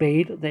who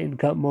obeyed the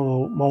Inca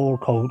moral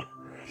code,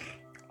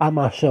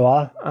 Ama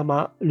Sua,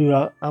 Ama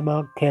Lula,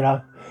 Ama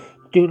Kera,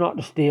 do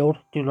not steal,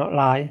 do not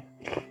lie,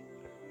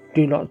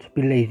 do not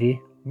be lazy,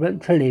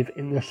 went to live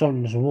in the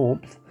sun's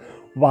warmth,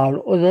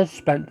 while others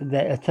spent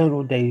their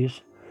eternal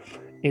days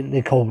in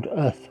the cold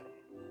earth.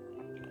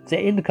 The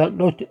Inca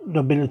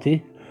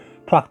nobility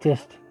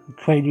practiced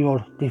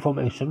cranial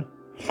deformation.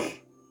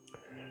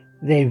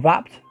 They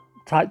wrapped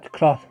tight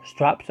cloth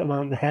straps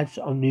around the heads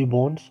of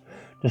newborns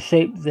to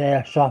shape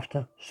their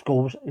softer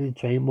skulls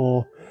into a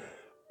more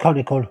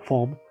conical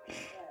form,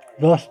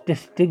 thus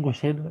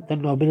distinguishing the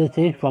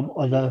nobility from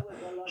other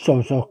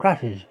social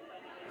classes.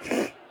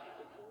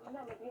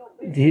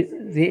 The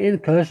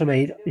Incas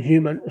made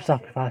human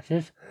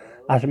sacrifices.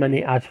 As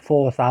many as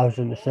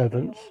 4,000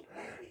 servants,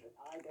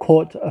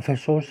 court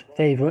officials,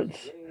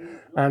 favourites,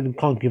 and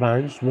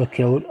concubines were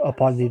killed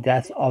upon the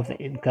death of the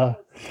Inca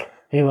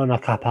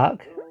Huayna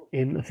Capac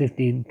in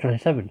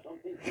 1527.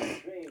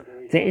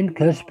 The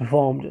Incas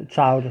performed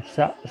child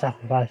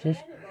sacrifices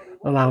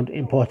around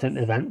important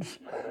events,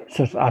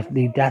 such as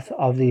the death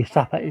of the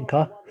Sapa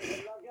Inca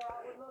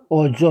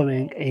or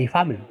during a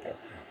famine.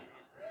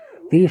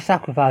 These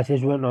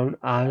sacrifices were known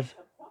as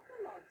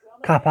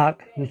Capac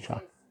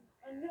Yucha.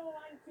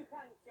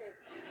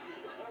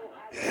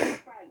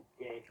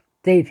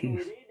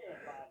 Deities.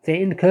 The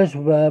Incas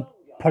were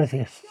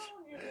polytheists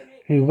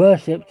who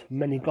worshipped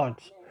many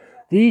gods.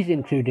 These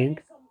including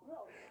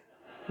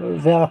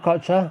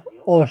Viracocha,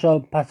 also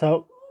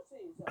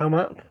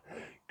Patocamak,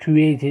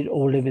 created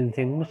all living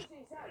things,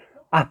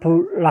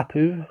 Apu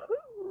Lapu,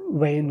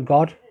 rain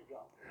god.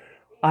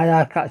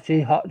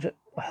 Ayakachi,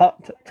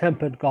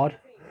 hot-tempered god,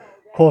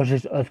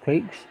 causes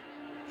earthquakes.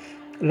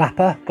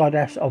 Lapa,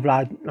 goddess of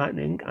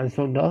lightning and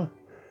thunder.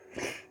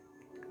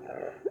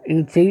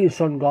 Inti,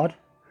 sun god.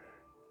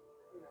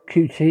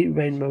 Kuti,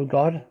 rainbow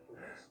god.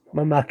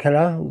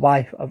 Mamakela,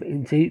 wife of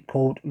Inti,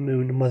 called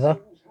moon mother.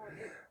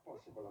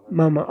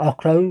 Mama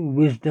Oklo,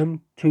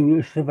 wisdom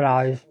to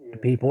civilize the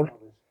people.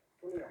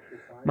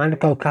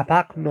 Manco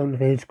Capac, known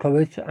for his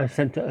courage and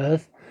sent to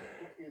earth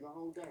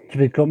to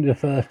become the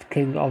first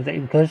king of the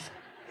Incas.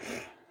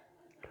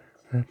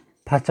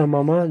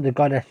 Pachamama, the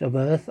goddess of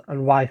earth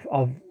and wife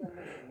of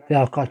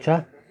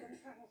Viracocha.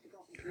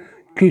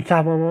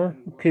 Kutamama,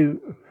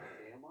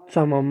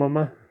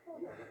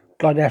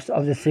 goddess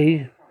of the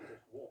sea.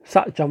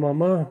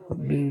 Satchamama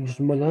means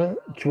mother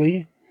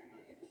tree.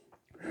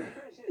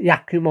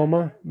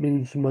 Yakumama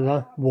means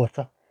mother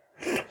water,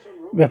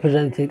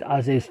 represented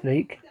as a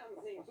snake.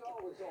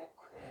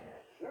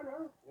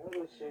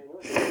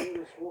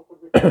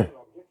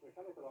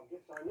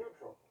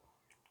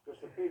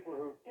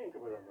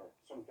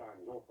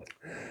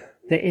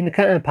 The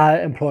Inca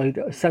Empire employed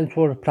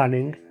central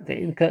planning. The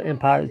Inca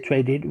Empire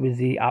traded with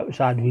the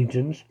outside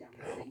regions,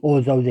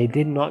 although they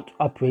did not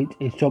operate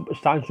a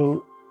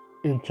substantial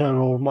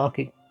internal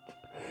market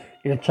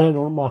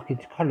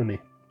economy.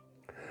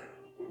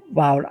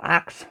 While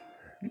axe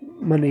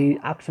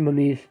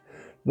monies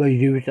were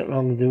used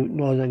along the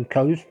northern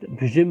coast,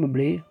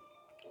 presumably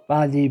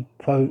by the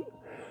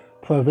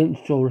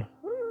provincial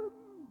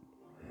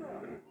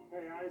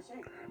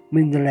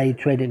Mandalay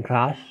trading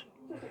class.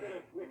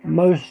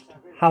 Most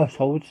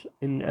households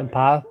in the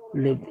empire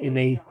lived in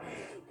a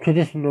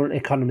traditional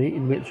economy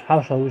in which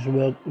households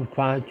were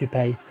required to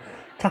pay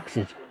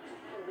taxes,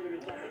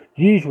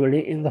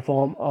 usually in the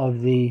form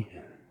of the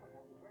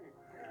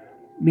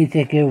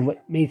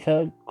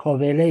mita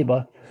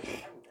labor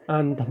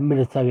and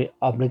military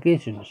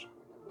obligations.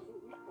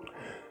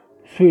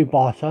 Through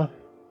barter,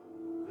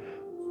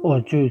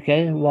 or juke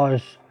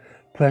was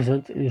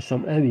present in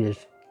some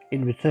areas.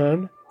 In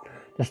return,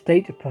 the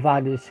state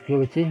provided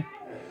security,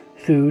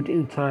 food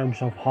in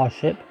times of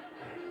hardship,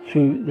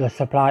 through the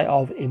supply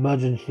of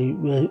emergency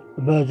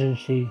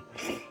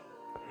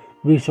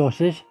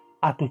resources,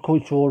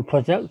 agricultural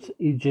projects,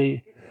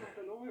 e.g.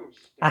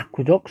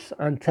 aqueducts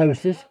and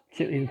terraces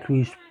to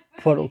increase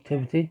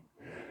productivity,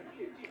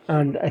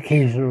 and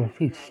occasional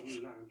feasts.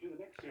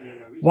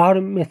 While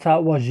the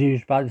mita was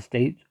used by the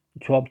state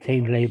to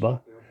obtain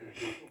labour,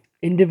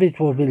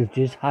 individual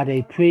villages had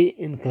a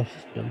pre-Inca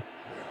system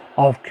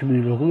of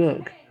communal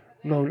work,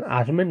 known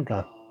as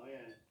minca.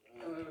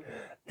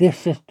 This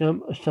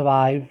system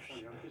survives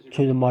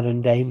to the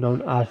modern day,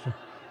 known as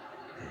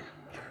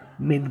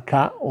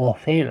minca or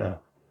faina.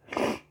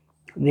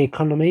 The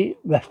economy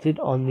rested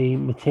on the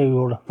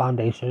material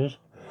foundations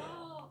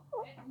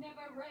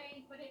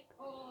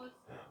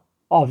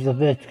of the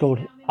vertical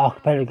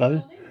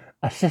archipelago,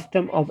 a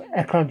system of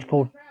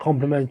ecological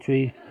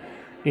complementary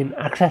in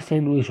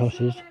accessing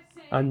resources,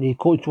 and the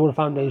cultural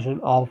foundation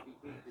of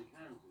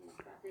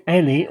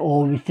any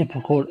or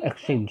reciprocal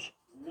exchange.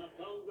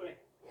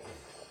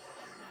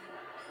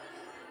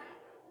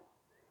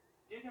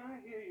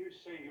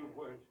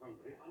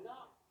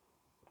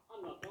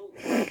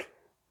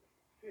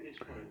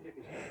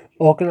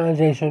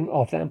 Organization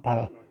of the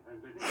empire.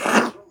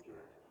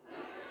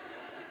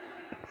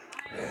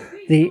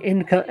 The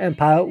Inca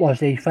Empire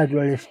was a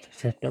federalist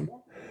system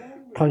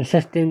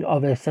consisting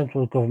of a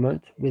central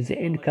government with the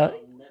Inca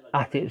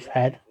at its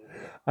head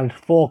and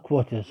 4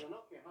 quarters.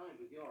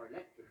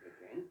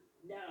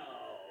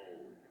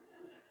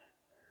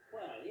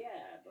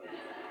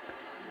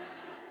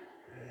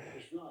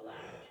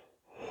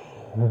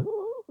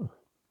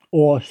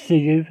 Or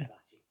Suyu,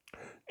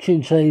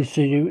 Chinchay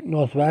Suyu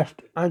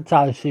northwest,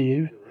 Antai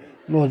Suyu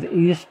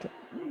northeast,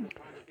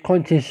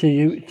 Conte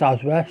Suyu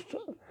southwest,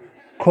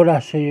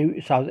 Kura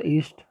Suyu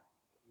southeast.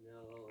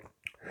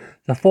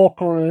 The 4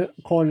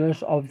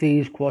 corners of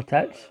these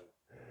quarters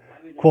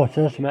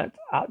met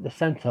at the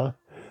center.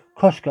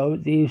 Cusco,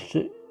 these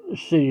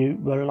Suyu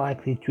were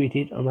likely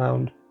created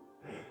around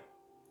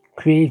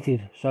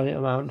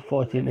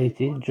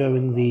 1480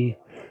 during the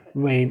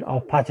reign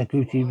of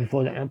Pachacuti,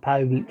 before the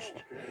empire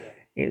reached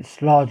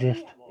its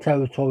largest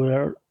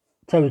territorial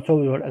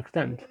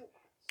extent.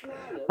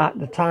 At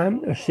the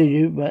time the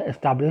Suyu were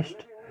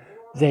established,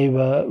 they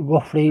were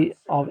roughly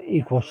of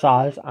equal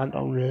size and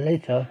only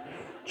later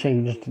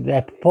changed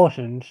their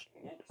proportions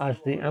as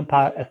the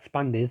empire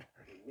expanded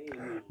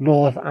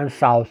north and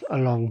south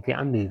along the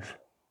Andes.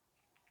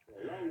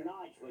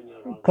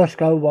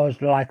 Cusco was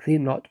likely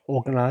not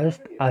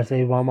organized as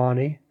a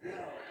Ramani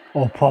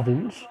or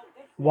province,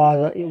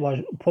 rather it was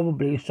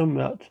probably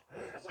somewhat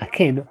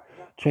akin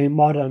to a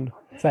modern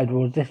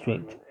federal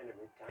district,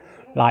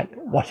 like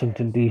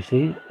Washington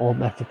DC or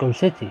Mexico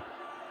City.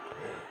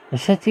 The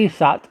city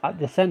sat at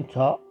the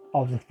center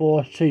of the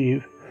 4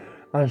 Suyu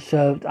and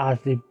served as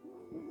the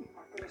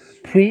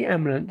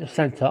preeminent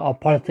center of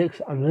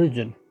politics and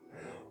religion.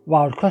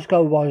 While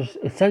Cusco was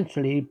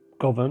essentially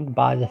governed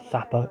by the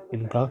Sapa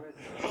Inca,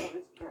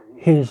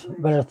 His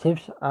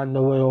relatives and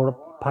the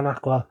royal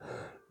Panaqua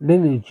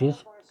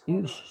lineages,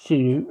 each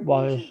Suyu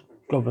was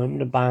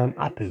governed by an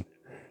Apu,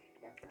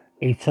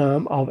 a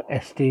term of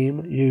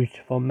esteem used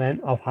for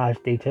men of high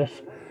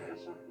status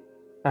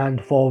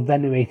and for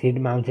venerated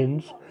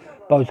mountains.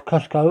 Both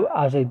Cusco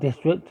as a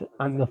district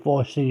and the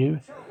four Suyu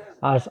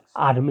as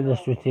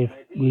administrative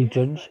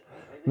regions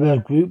were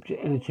grouped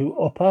into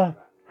Upper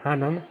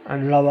Hanan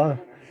and Lower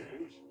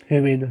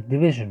Huin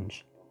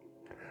divisions.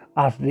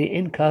 As the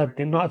Inca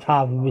did not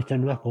have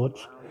written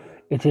records,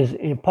 it is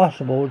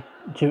impossible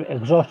to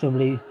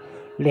exhaustively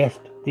list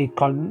the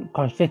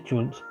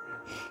constituent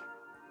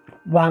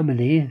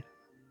Wamini.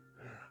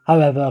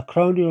 However,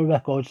 colonial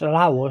records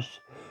allow us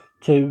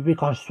to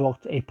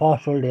reconstruct a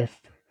partial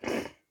list.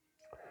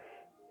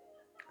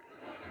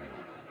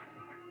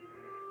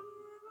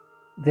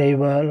 There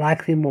were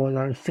likely more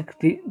than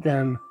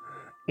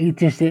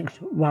 86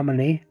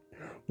 Wamini,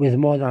 with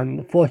more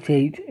than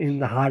 48 in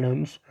the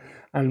highlands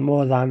and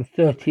more than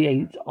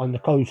 38 on the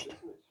coast.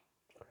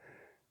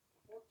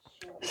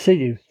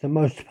 Suyu. The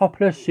most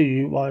popular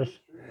Suyu was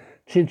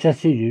Chincha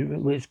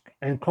Suyu, which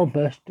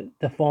encompassed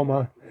the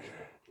former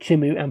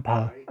Chimu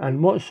Empire and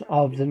much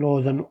of the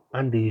northern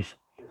Andes.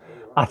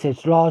 At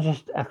its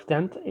largest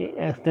extent, it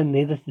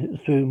extended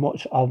through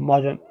much of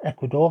modern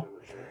Ecuador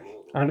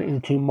and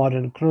into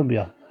modern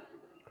Colombia.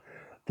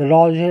 The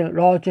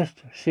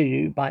largest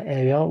Suyu by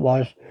area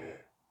was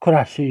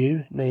Cura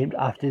Suyu, named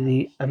after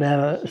the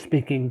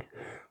Amera-speaking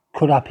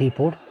Cura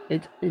people.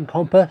 It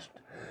encompassed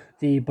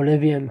the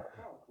Bolivian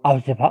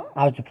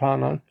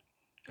Altiplano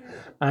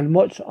and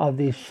much of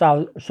the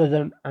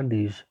southern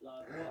Andes,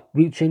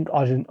 reaching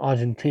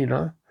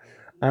Argentina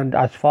and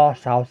as far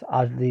south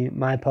as the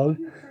Maipo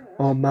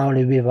or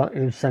Maule River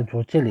in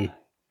central Chile.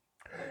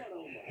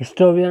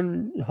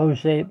 Historian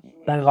Jose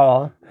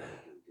Bangala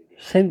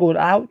singled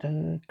out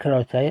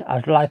Quirarte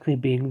as likely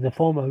being the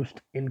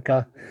foremost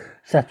Inca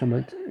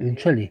settlement in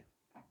Chile.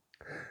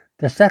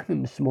 The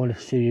second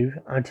smallest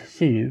Suyu,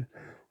 Antisuyu,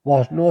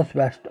 was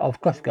northwest of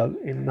Cusco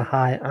in the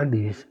high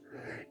Andes.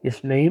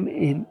 Its name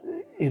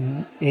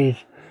is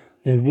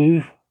the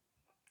root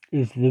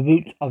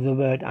of the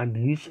word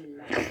Andes.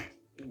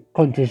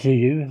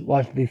 Contisuyu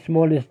was the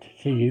smallest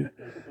Suyu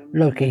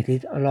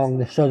located along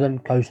the southern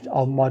coast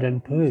of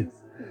modern Peru,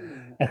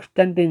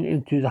 extending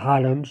into the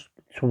highlands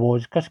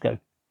towards Cusco.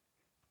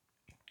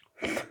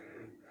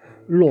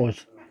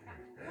 Laws.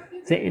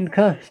 The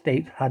Inca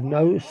state had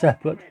no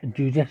separate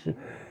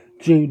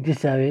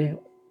judiciary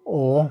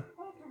or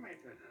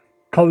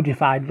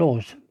codified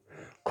laws.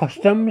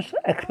 Customs,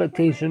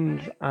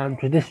 expectations, and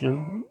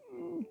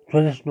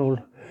traditional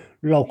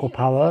local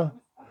power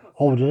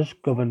holders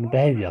governed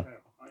behavior.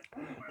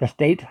 The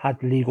state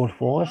had legal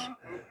force,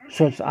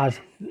 such as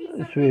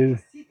through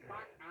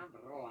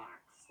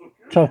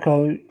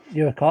Toko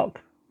Yurikok,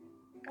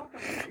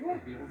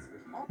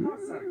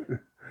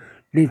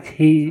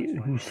 he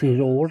who sees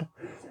all,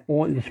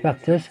 or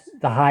inspectors,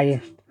 the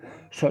highest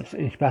such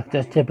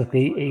inspectors,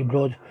 typically a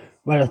blood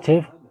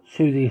relative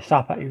to the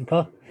Sapa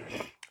Inca,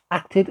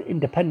 acted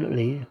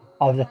independently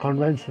of the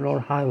conventional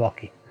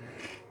hierarchy,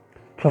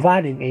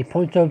 providing a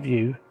point of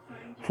view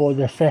for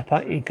the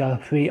Sapa Inca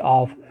free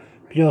of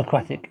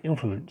bureaucratic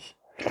influence.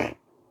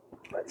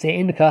 The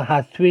Inca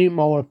had three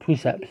moral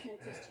precepts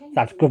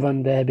that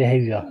governed their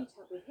behavior.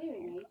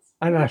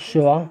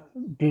 Anasura,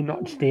 do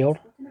not steal.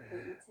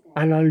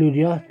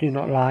 Analudia, do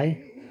not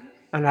lie.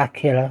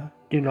 Anakila,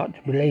 do not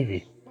be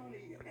lazy.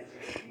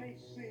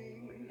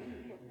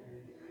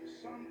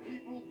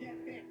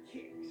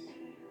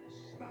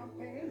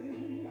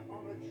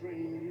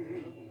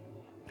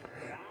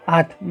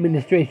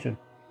 Administration.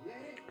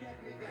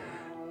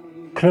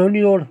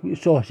 Colonial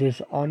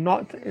sources are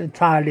not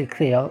entirely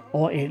clear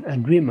or in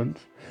agreement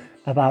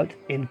about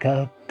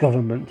Inca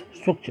government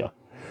structure,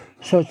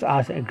 such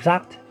as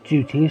exact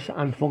duties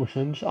and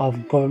functions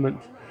of government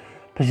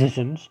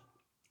positions,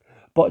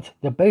 but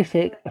the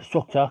basic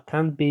structure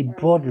can be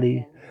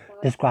broadly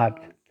described.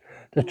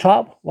 The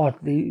top was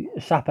the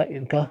Sapa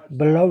Inca,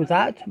 below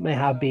that may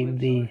have been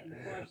the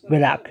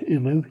Wilak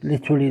Umu,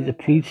 literally the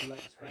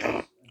priests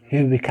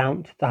who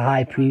recount the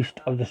high priest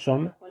of the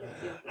sun.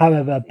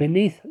 However,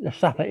 beneath the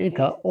Sapa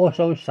Inca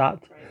also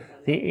sat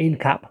the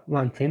Incap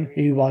Rantin,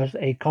 who was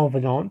a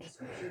confidant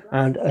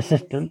and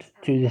assistant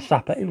to the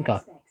Sapa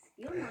Inca,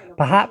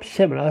 perhaps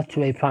similar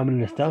to a prime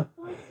minister.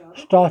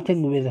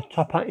 Starting with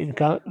Tapa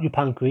Inca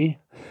Yupanqui,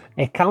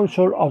 a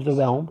council of the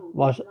realm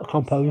was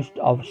composed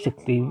of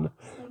 16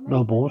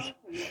 nobles,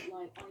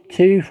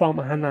 2 from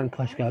Hanan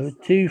Cusco,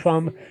 2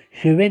 from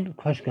Hurin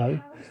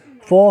Cusco,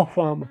 4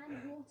 from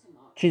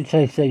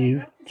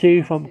Chinchaysayu,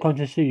 2 from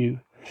Contasuyu,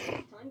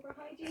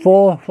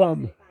 4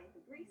 from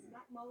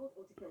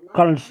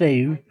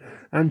Colonseu,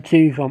 and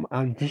 2 from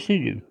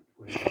Antisuyu.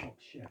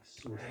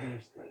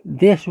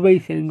 This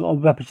rating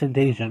of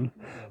representation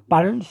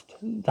balanced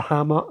the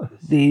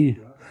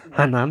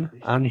Hanan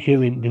and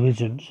Hurin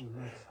divisions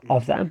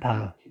of the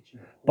empire,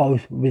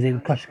 both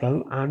within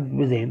Cusco and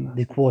within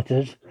the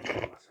quarters,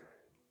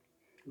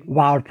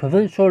 while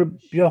provincial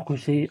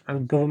bureaucracy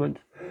and government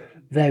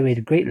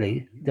varied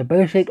greatly. The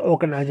basic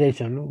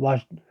organization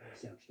was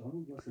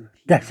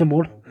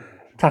decimal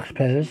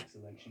taxpayers.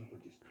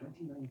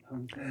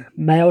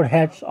 Male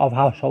heads of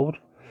household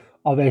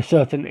of a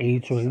certain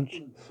age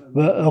range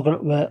were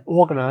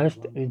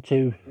organized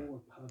into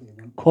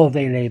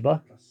corvée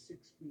labour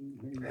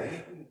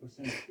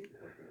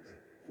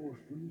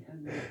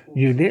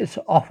units,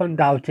 often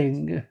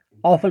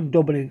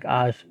doubling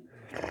as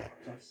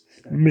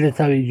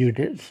military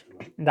units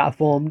that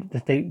formed the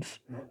state's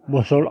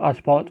muscle as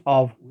part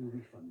of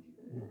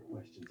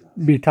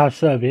military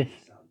service.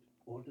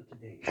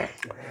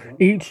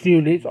 Each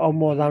unit of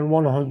more than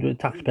 100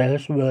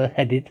 taxpayers were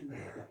headed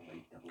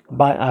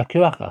by a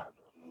curaca,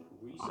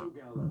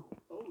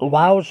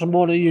 while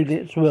smaller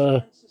units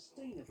were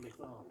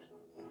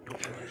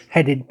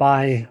headed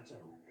by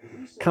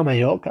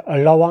Kamayok, a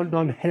lower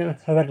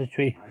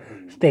non-hereditary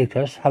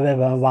status.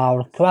 However,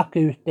 while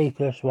curaca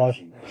status was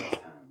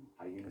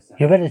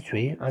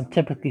hereditary and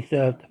typically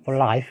served for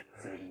life,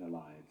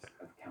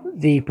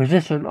 the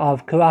position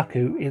of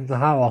curaca in the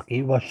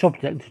hierarchy was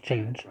subject to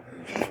change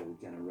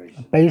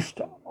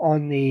based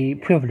on the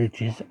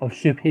privileges of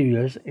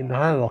superiors in the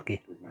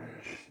hierarchy.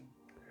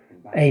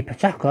 A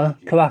Pachaka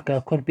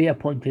curaca could be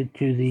appointed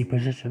to the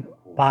position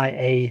by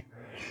a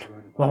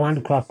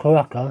Mahankara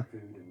curaca.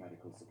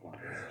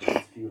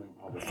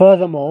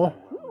 Furthermore,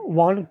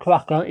 one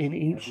curaca in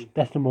each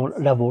decimal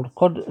level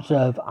could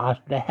serve as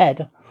the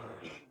head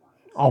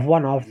of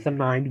one of the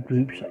 9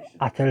 groups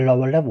at a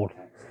lower level,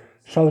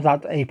 so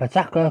that a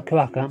Pachaka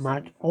curaca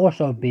might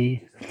also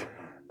be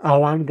a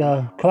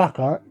Ranga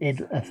curaca,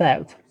 in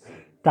effect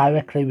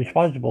directly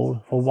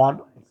responsible for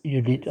one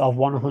unit of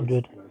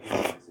 100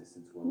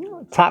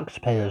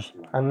 taxpayers,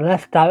 and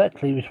less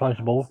directly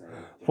responsible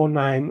for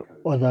 9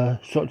 other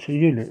such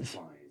units.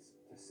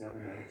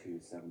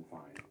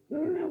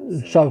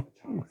 So,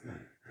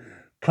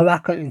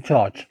 curaca in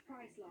charge.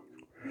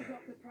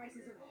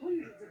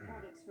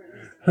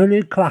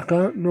 Hunu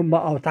curaca, number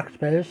of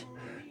taxpayers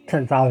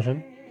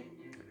 10,000.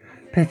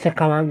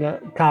 Pichakaranga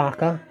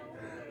curaca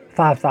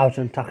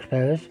 5,000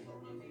 taxpayers.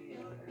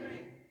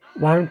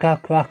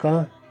 Wanka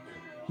curaca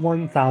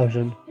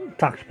 1,000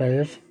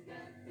 taxpayers.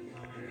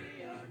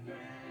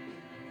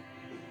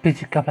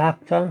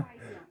 Pichakapakta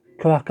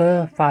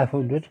curaca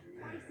 500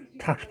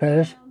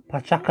 taxpayers.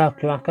 Pachaka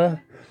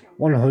curaca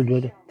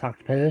 100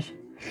 taxpayers.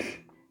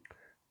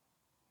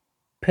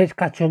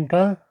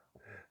 Pitkachunka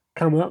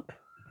Kamuk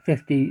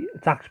 50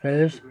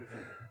 taxpayers,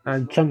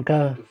 and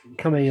Chunka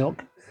Kamayuk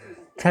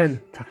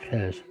 10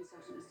 taxpayers.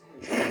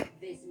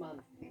 This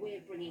month, we're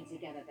bringing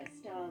together the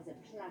stars of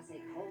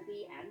classic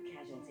Holby and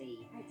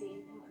Casualty. Hi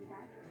Dean, welcome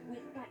back.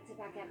 With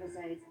back-to-back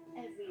episodes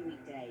every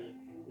weekday.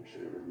 Make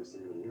sure you don't miss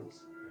anybody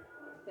else.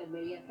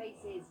 Familiar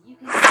faces you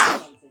can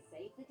count on to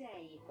save the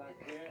day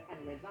and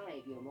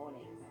revive your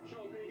mornings.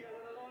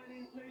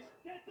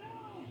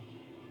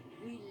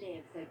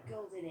 Relive the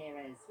golden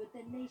eras with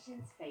the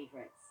nation's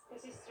favourites.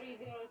 This is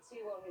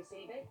 3021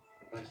 receiving.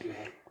 Thanks for your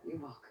help. You're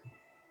welcome.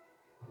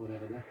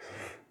 Whatever next.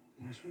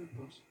 Nice work,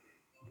 boss.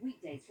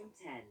 Weekdays from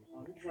 10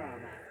 on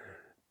Drama.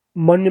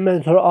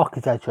 Monumental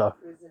architecture.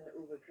 Prison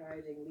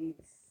overcrowding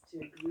leads to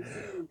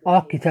gruesome.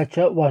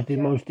 Architecture was the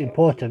most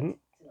important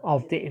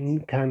of the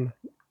Incan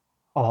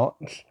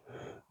arts,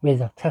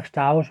 with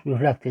textiles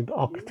reflecting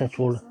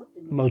architectural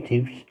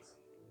motifs.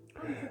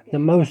 The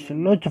most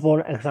notable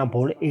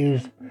example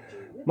is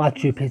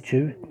Machu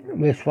Picchu,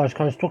 which was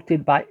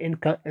constructed by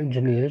Inca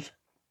engineers.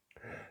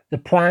 The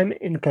prime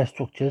Inca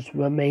structures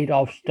were made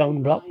of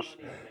stone blocks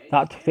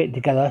that fit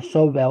together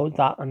so well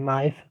that a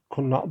knife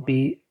could not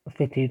be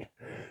fitted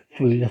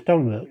through the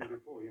stonework.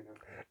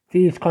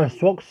 These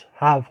constructs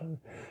have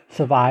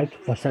survived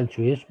for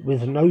centuries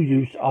with no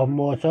use of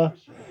mortar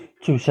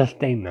to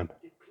sustain them.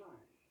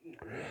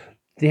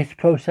 This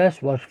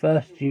process was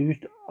first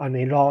used on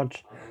a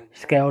large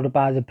scale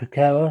by the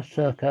Pucara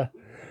circa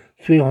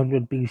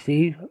 300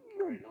 BC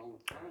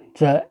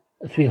to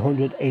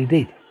 300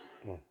 AD.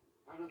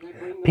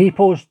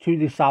 Peoples to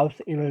the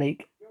south in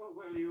Lake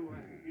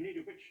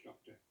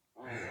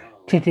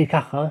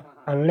Titicaca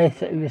and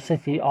later in the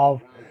city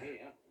of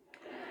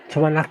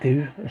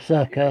Tiwanaku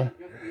circa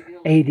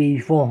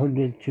AD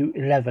 400 to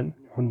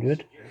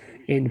 1100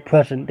 in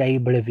present-day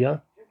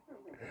Bolivia.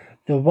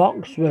 The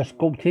rocks were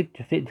sculpted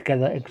to fit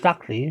together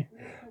exactly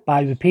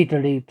by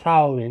repeatedly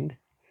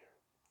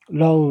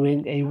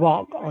lowering a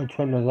rock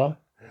onto another,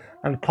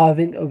 and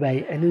carving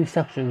away any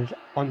sections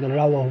on the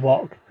lower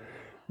rock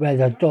where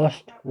the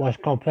dust was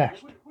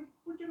compressed.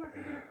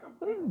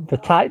 The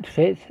tight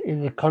fit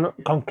in the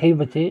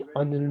concavity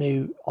on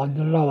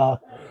the lower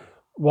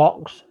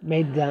rocks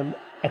made them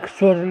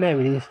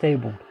extraordinarily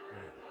stable,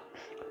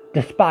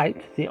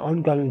 despite the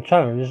ongoing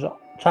challenge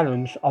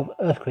of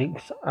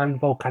earthquakes and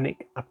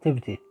volcanic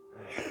activity.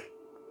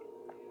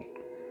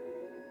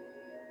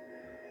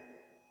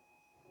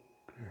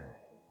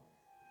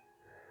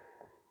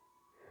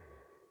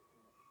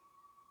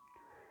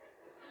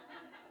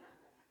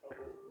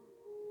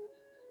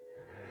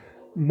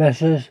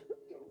 Measures,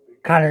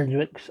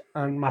 calendrics,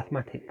 and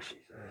mathematics.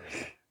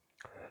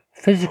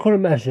 Physical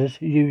measures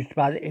used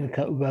by the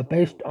Inca were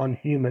based on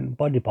human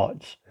body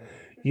parts.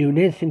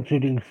 Units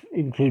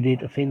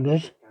included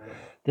fingers,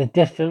 the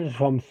distance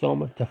from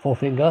thumb to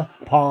forefinger,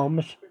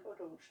 palms,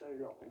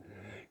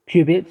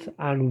 cubits,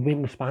 and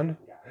wingspan.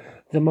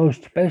 The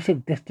most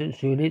basic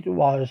distance unit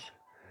was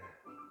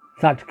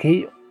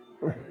Satki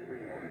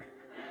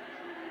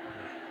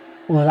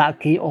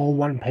or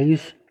 1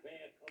 pace.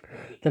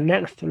 The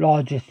next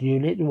largest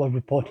unit was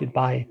reported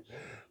by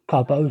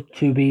Cabo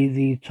to be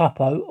the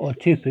Topo or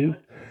Tupu,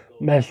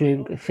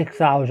 measuring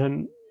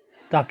 6,000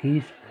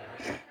 dakis,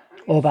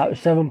 or about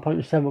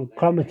 7.7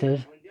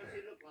 kilometers.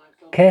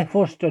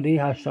 Careful study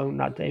has shown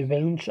that a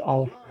range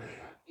of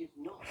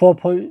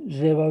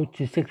 4.0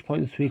 to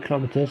 6.3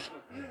 kilometers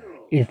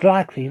is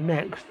likely.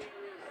 Next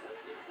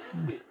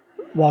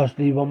was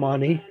the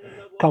Romani,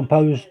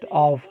 composed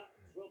of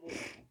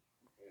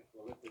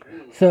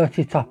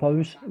 30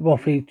 topos,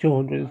 roughly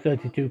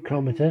 232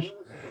 kilometers,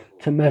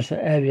 to measure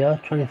area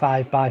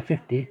 25 by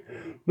 50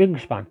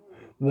 wingspan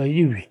were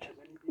used,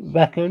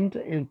 reckoned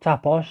in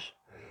tapos,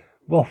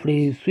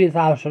 roughly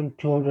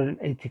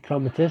 3,280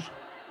 kilometers,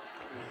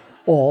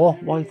 or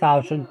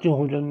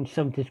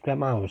 1,270 square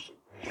miles.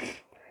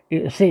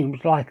 It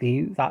seems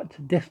likely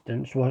that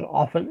distance was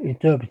often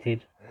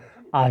interpreted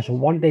as a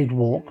 1 day's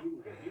walk.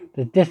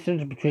 The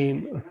distance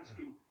between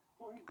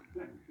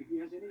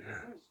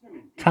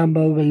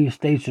Tamboree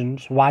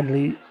stations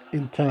widely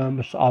in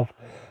terms of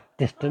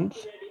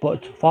distance,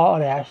 but far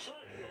less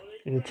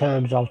in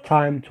terms of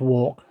time to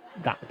walk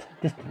that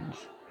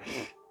distance.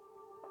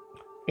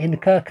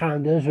 Inca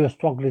calendars were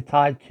strongly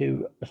tied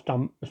to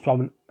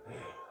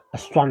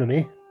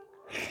astronomy.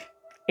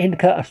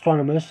 Inca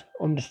astronomers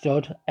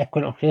understood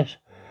equinoxes,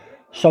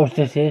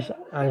 solstices,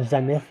 and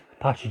zenith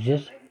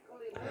passages.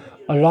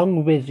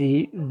 Along with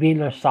the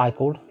Venus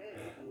cycle,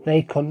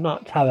 they could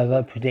not,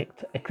 however,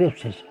 predict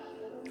eclipses.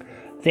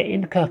 The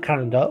Inca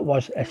calendar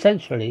was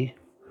essentially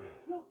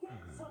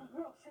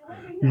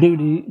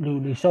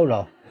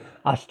lunisolar,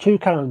 as two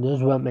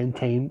calendars were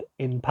maintained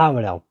in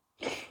parallel,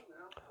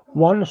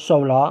 one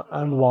solar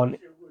and one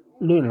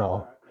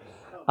lunar,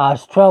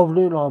 as 12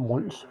 lunar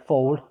months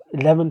fall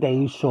 11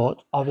 days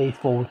short of a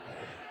full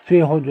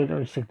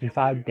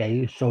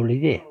 365-day solar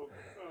year.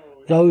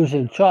 Those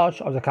in charge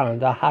of the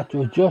calendar had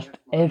to adjust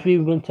every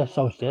winter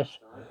solstice.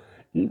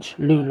 Each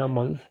lunar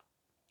month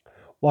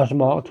was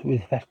marked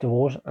with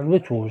festivals and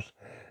rituals.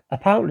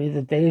 Apparently,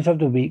 the days of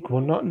the week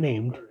were not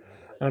named,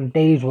 and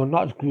days were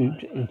not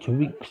grouped into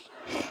weeks.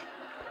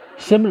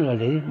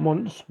 Similarly,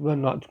 months were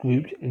not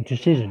grouped into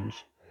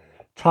seasons.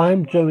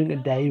 Time during a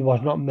day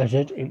was not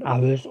measured in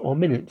hours or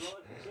minutes,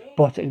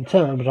 but in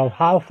terms of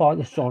how far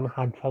the sun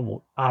had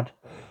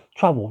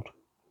travelled,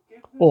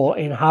 or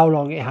in how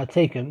long it had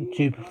taken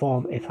to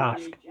perform a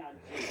task.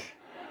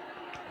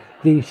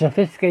 The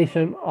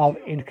sophistication of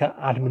Inca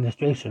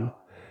administration,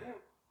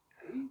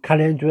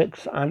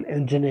 calendrics, and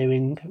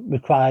engineering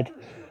required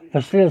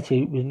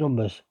facility with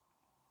numbers.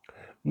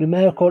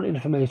 Numerical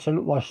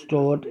information was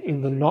stored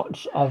in the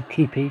knots of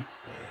kepi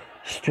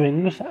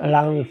strings,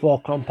 allowing for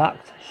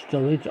compact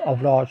storage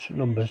of large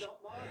numbers.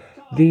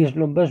 These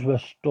numbers were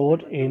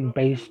stored in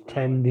base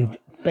 10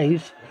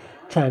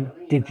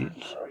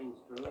 digits,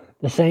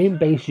 the same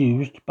base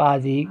used by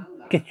the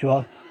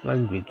Quechua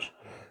language,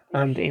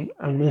 and in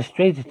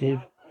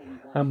administrative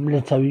and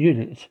military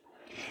units.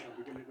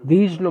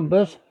 These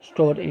numbers,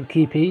 stored in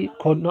kepi,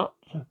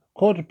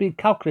 could be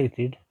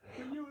calculated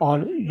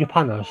on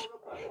Yupanas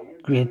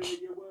grids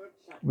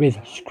with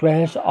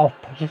squares of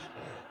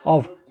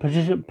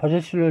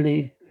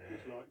positionally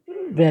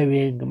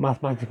varying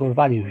mathematical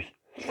values,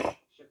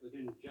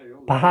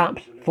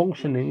 perhaps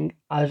functioning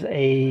as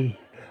an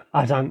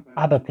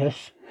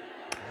abacus.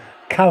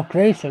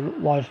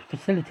 Calculation was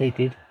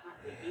facilitated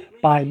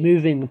by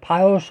moving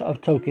piles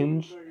of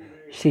tokens,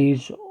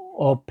 seeds,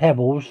 or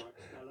pebbles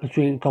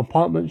between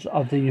compartments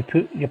of the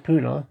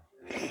Yapuna.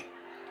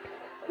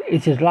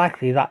 It is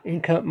likely that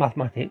Inca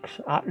mathematics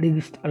at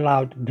least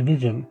allowed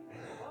division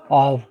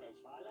of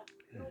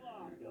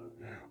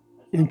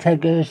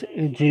integers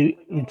into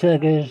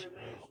integers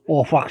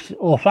or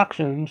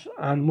fractions,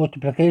 and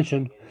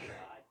multiplication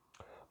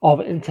of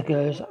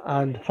integers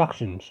and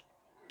fractions.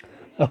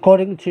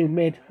 According to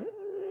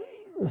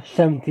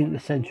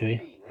mid-17th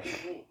century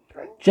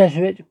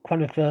Jesuit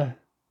chronicler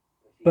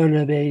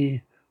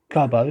Bernabe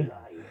Cabo,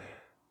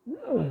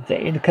 the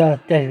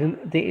Inca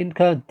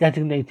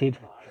designated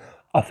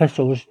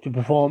officials to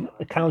perform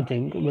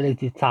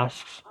accounting-related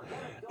tasks.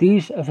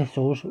 These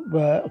officials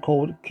were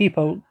called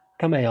Quipu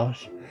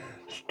Cameos.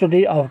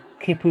 Study of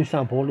Quipu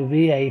sample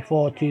VA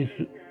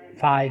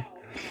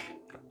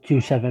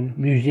 42527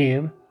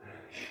 Museum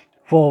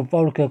for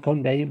Volker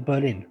Kunde,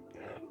 Berlin,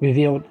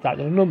 revealed that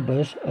the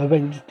numbers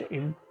arranged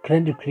in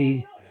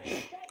calendarically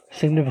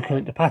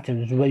significant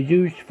patterns were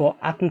used for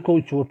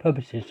agricultural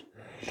purposes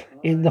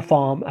in the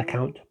farm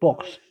account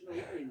books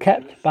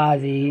kept by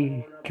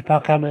the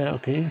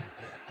Kipakameraki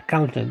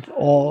accountant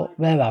or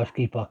warehouse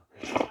keeper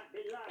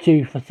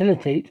to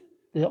facilitate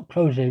the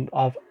closing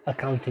of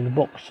accounting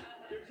books.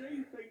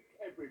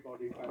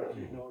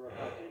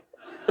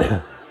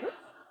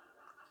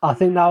 I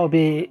think that will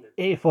be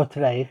it for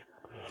today.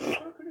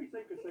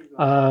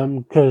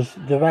 Because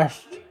the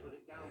rest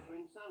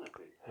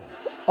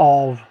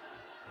of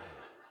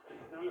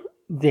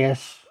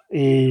this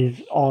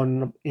is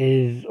all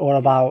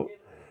about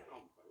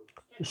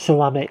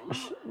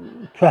ceramics,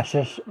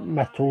 precious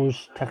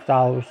metals,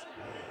 textiles,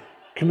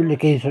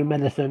 communication,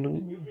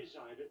 medicine,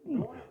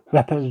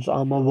 weapons,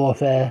 armor,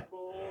 warfare.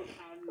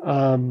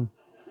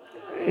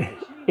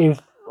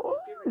 If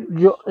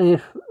you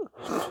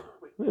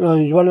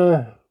want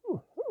to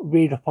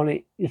read upon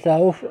it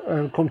yourself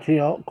and come to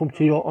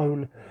your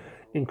own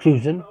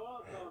conclusion,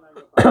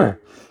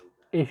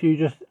 if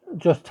you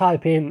just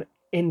type in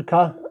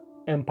Inca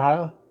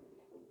Empire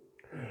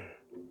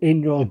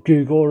in your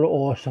Google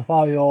or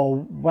Safari or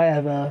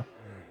whatever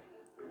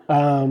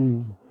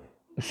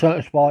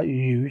search bar you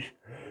use,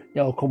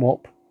 it'll come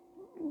up.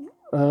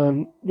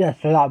 Yeah,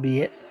 so that'll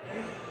be it.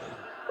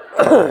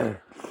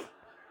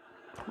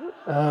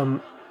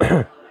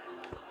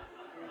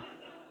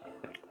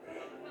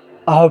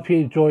 I hope you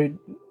enjoyed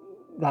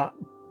that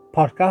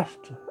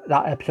podcast,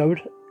 that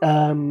episode.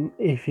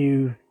 If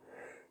you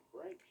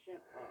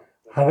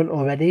haven't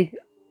already,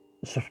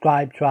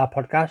 subscribe to our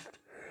podcast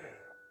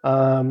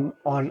on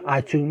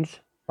iTunes,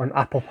 on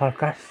Apple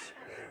Podcasts.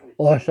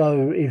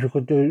 Also, if you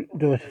could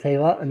do us a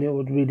favour, and it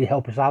would really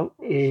help us out,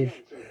 is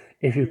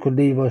if you could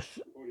leave us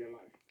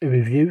a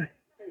review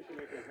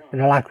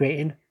and a like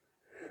rating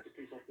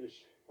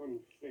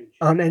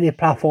on any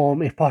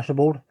platform if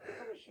possible,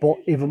 but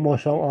even more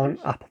so on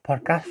Apple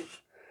Podcasts.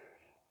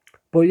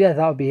 But yeah,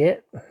 that'll be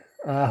it.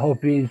 I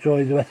hope you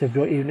enjoy the rest of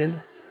your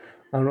evening,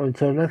 and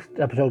until next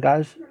episode,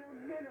 guys,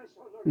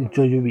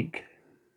 enjoy your week.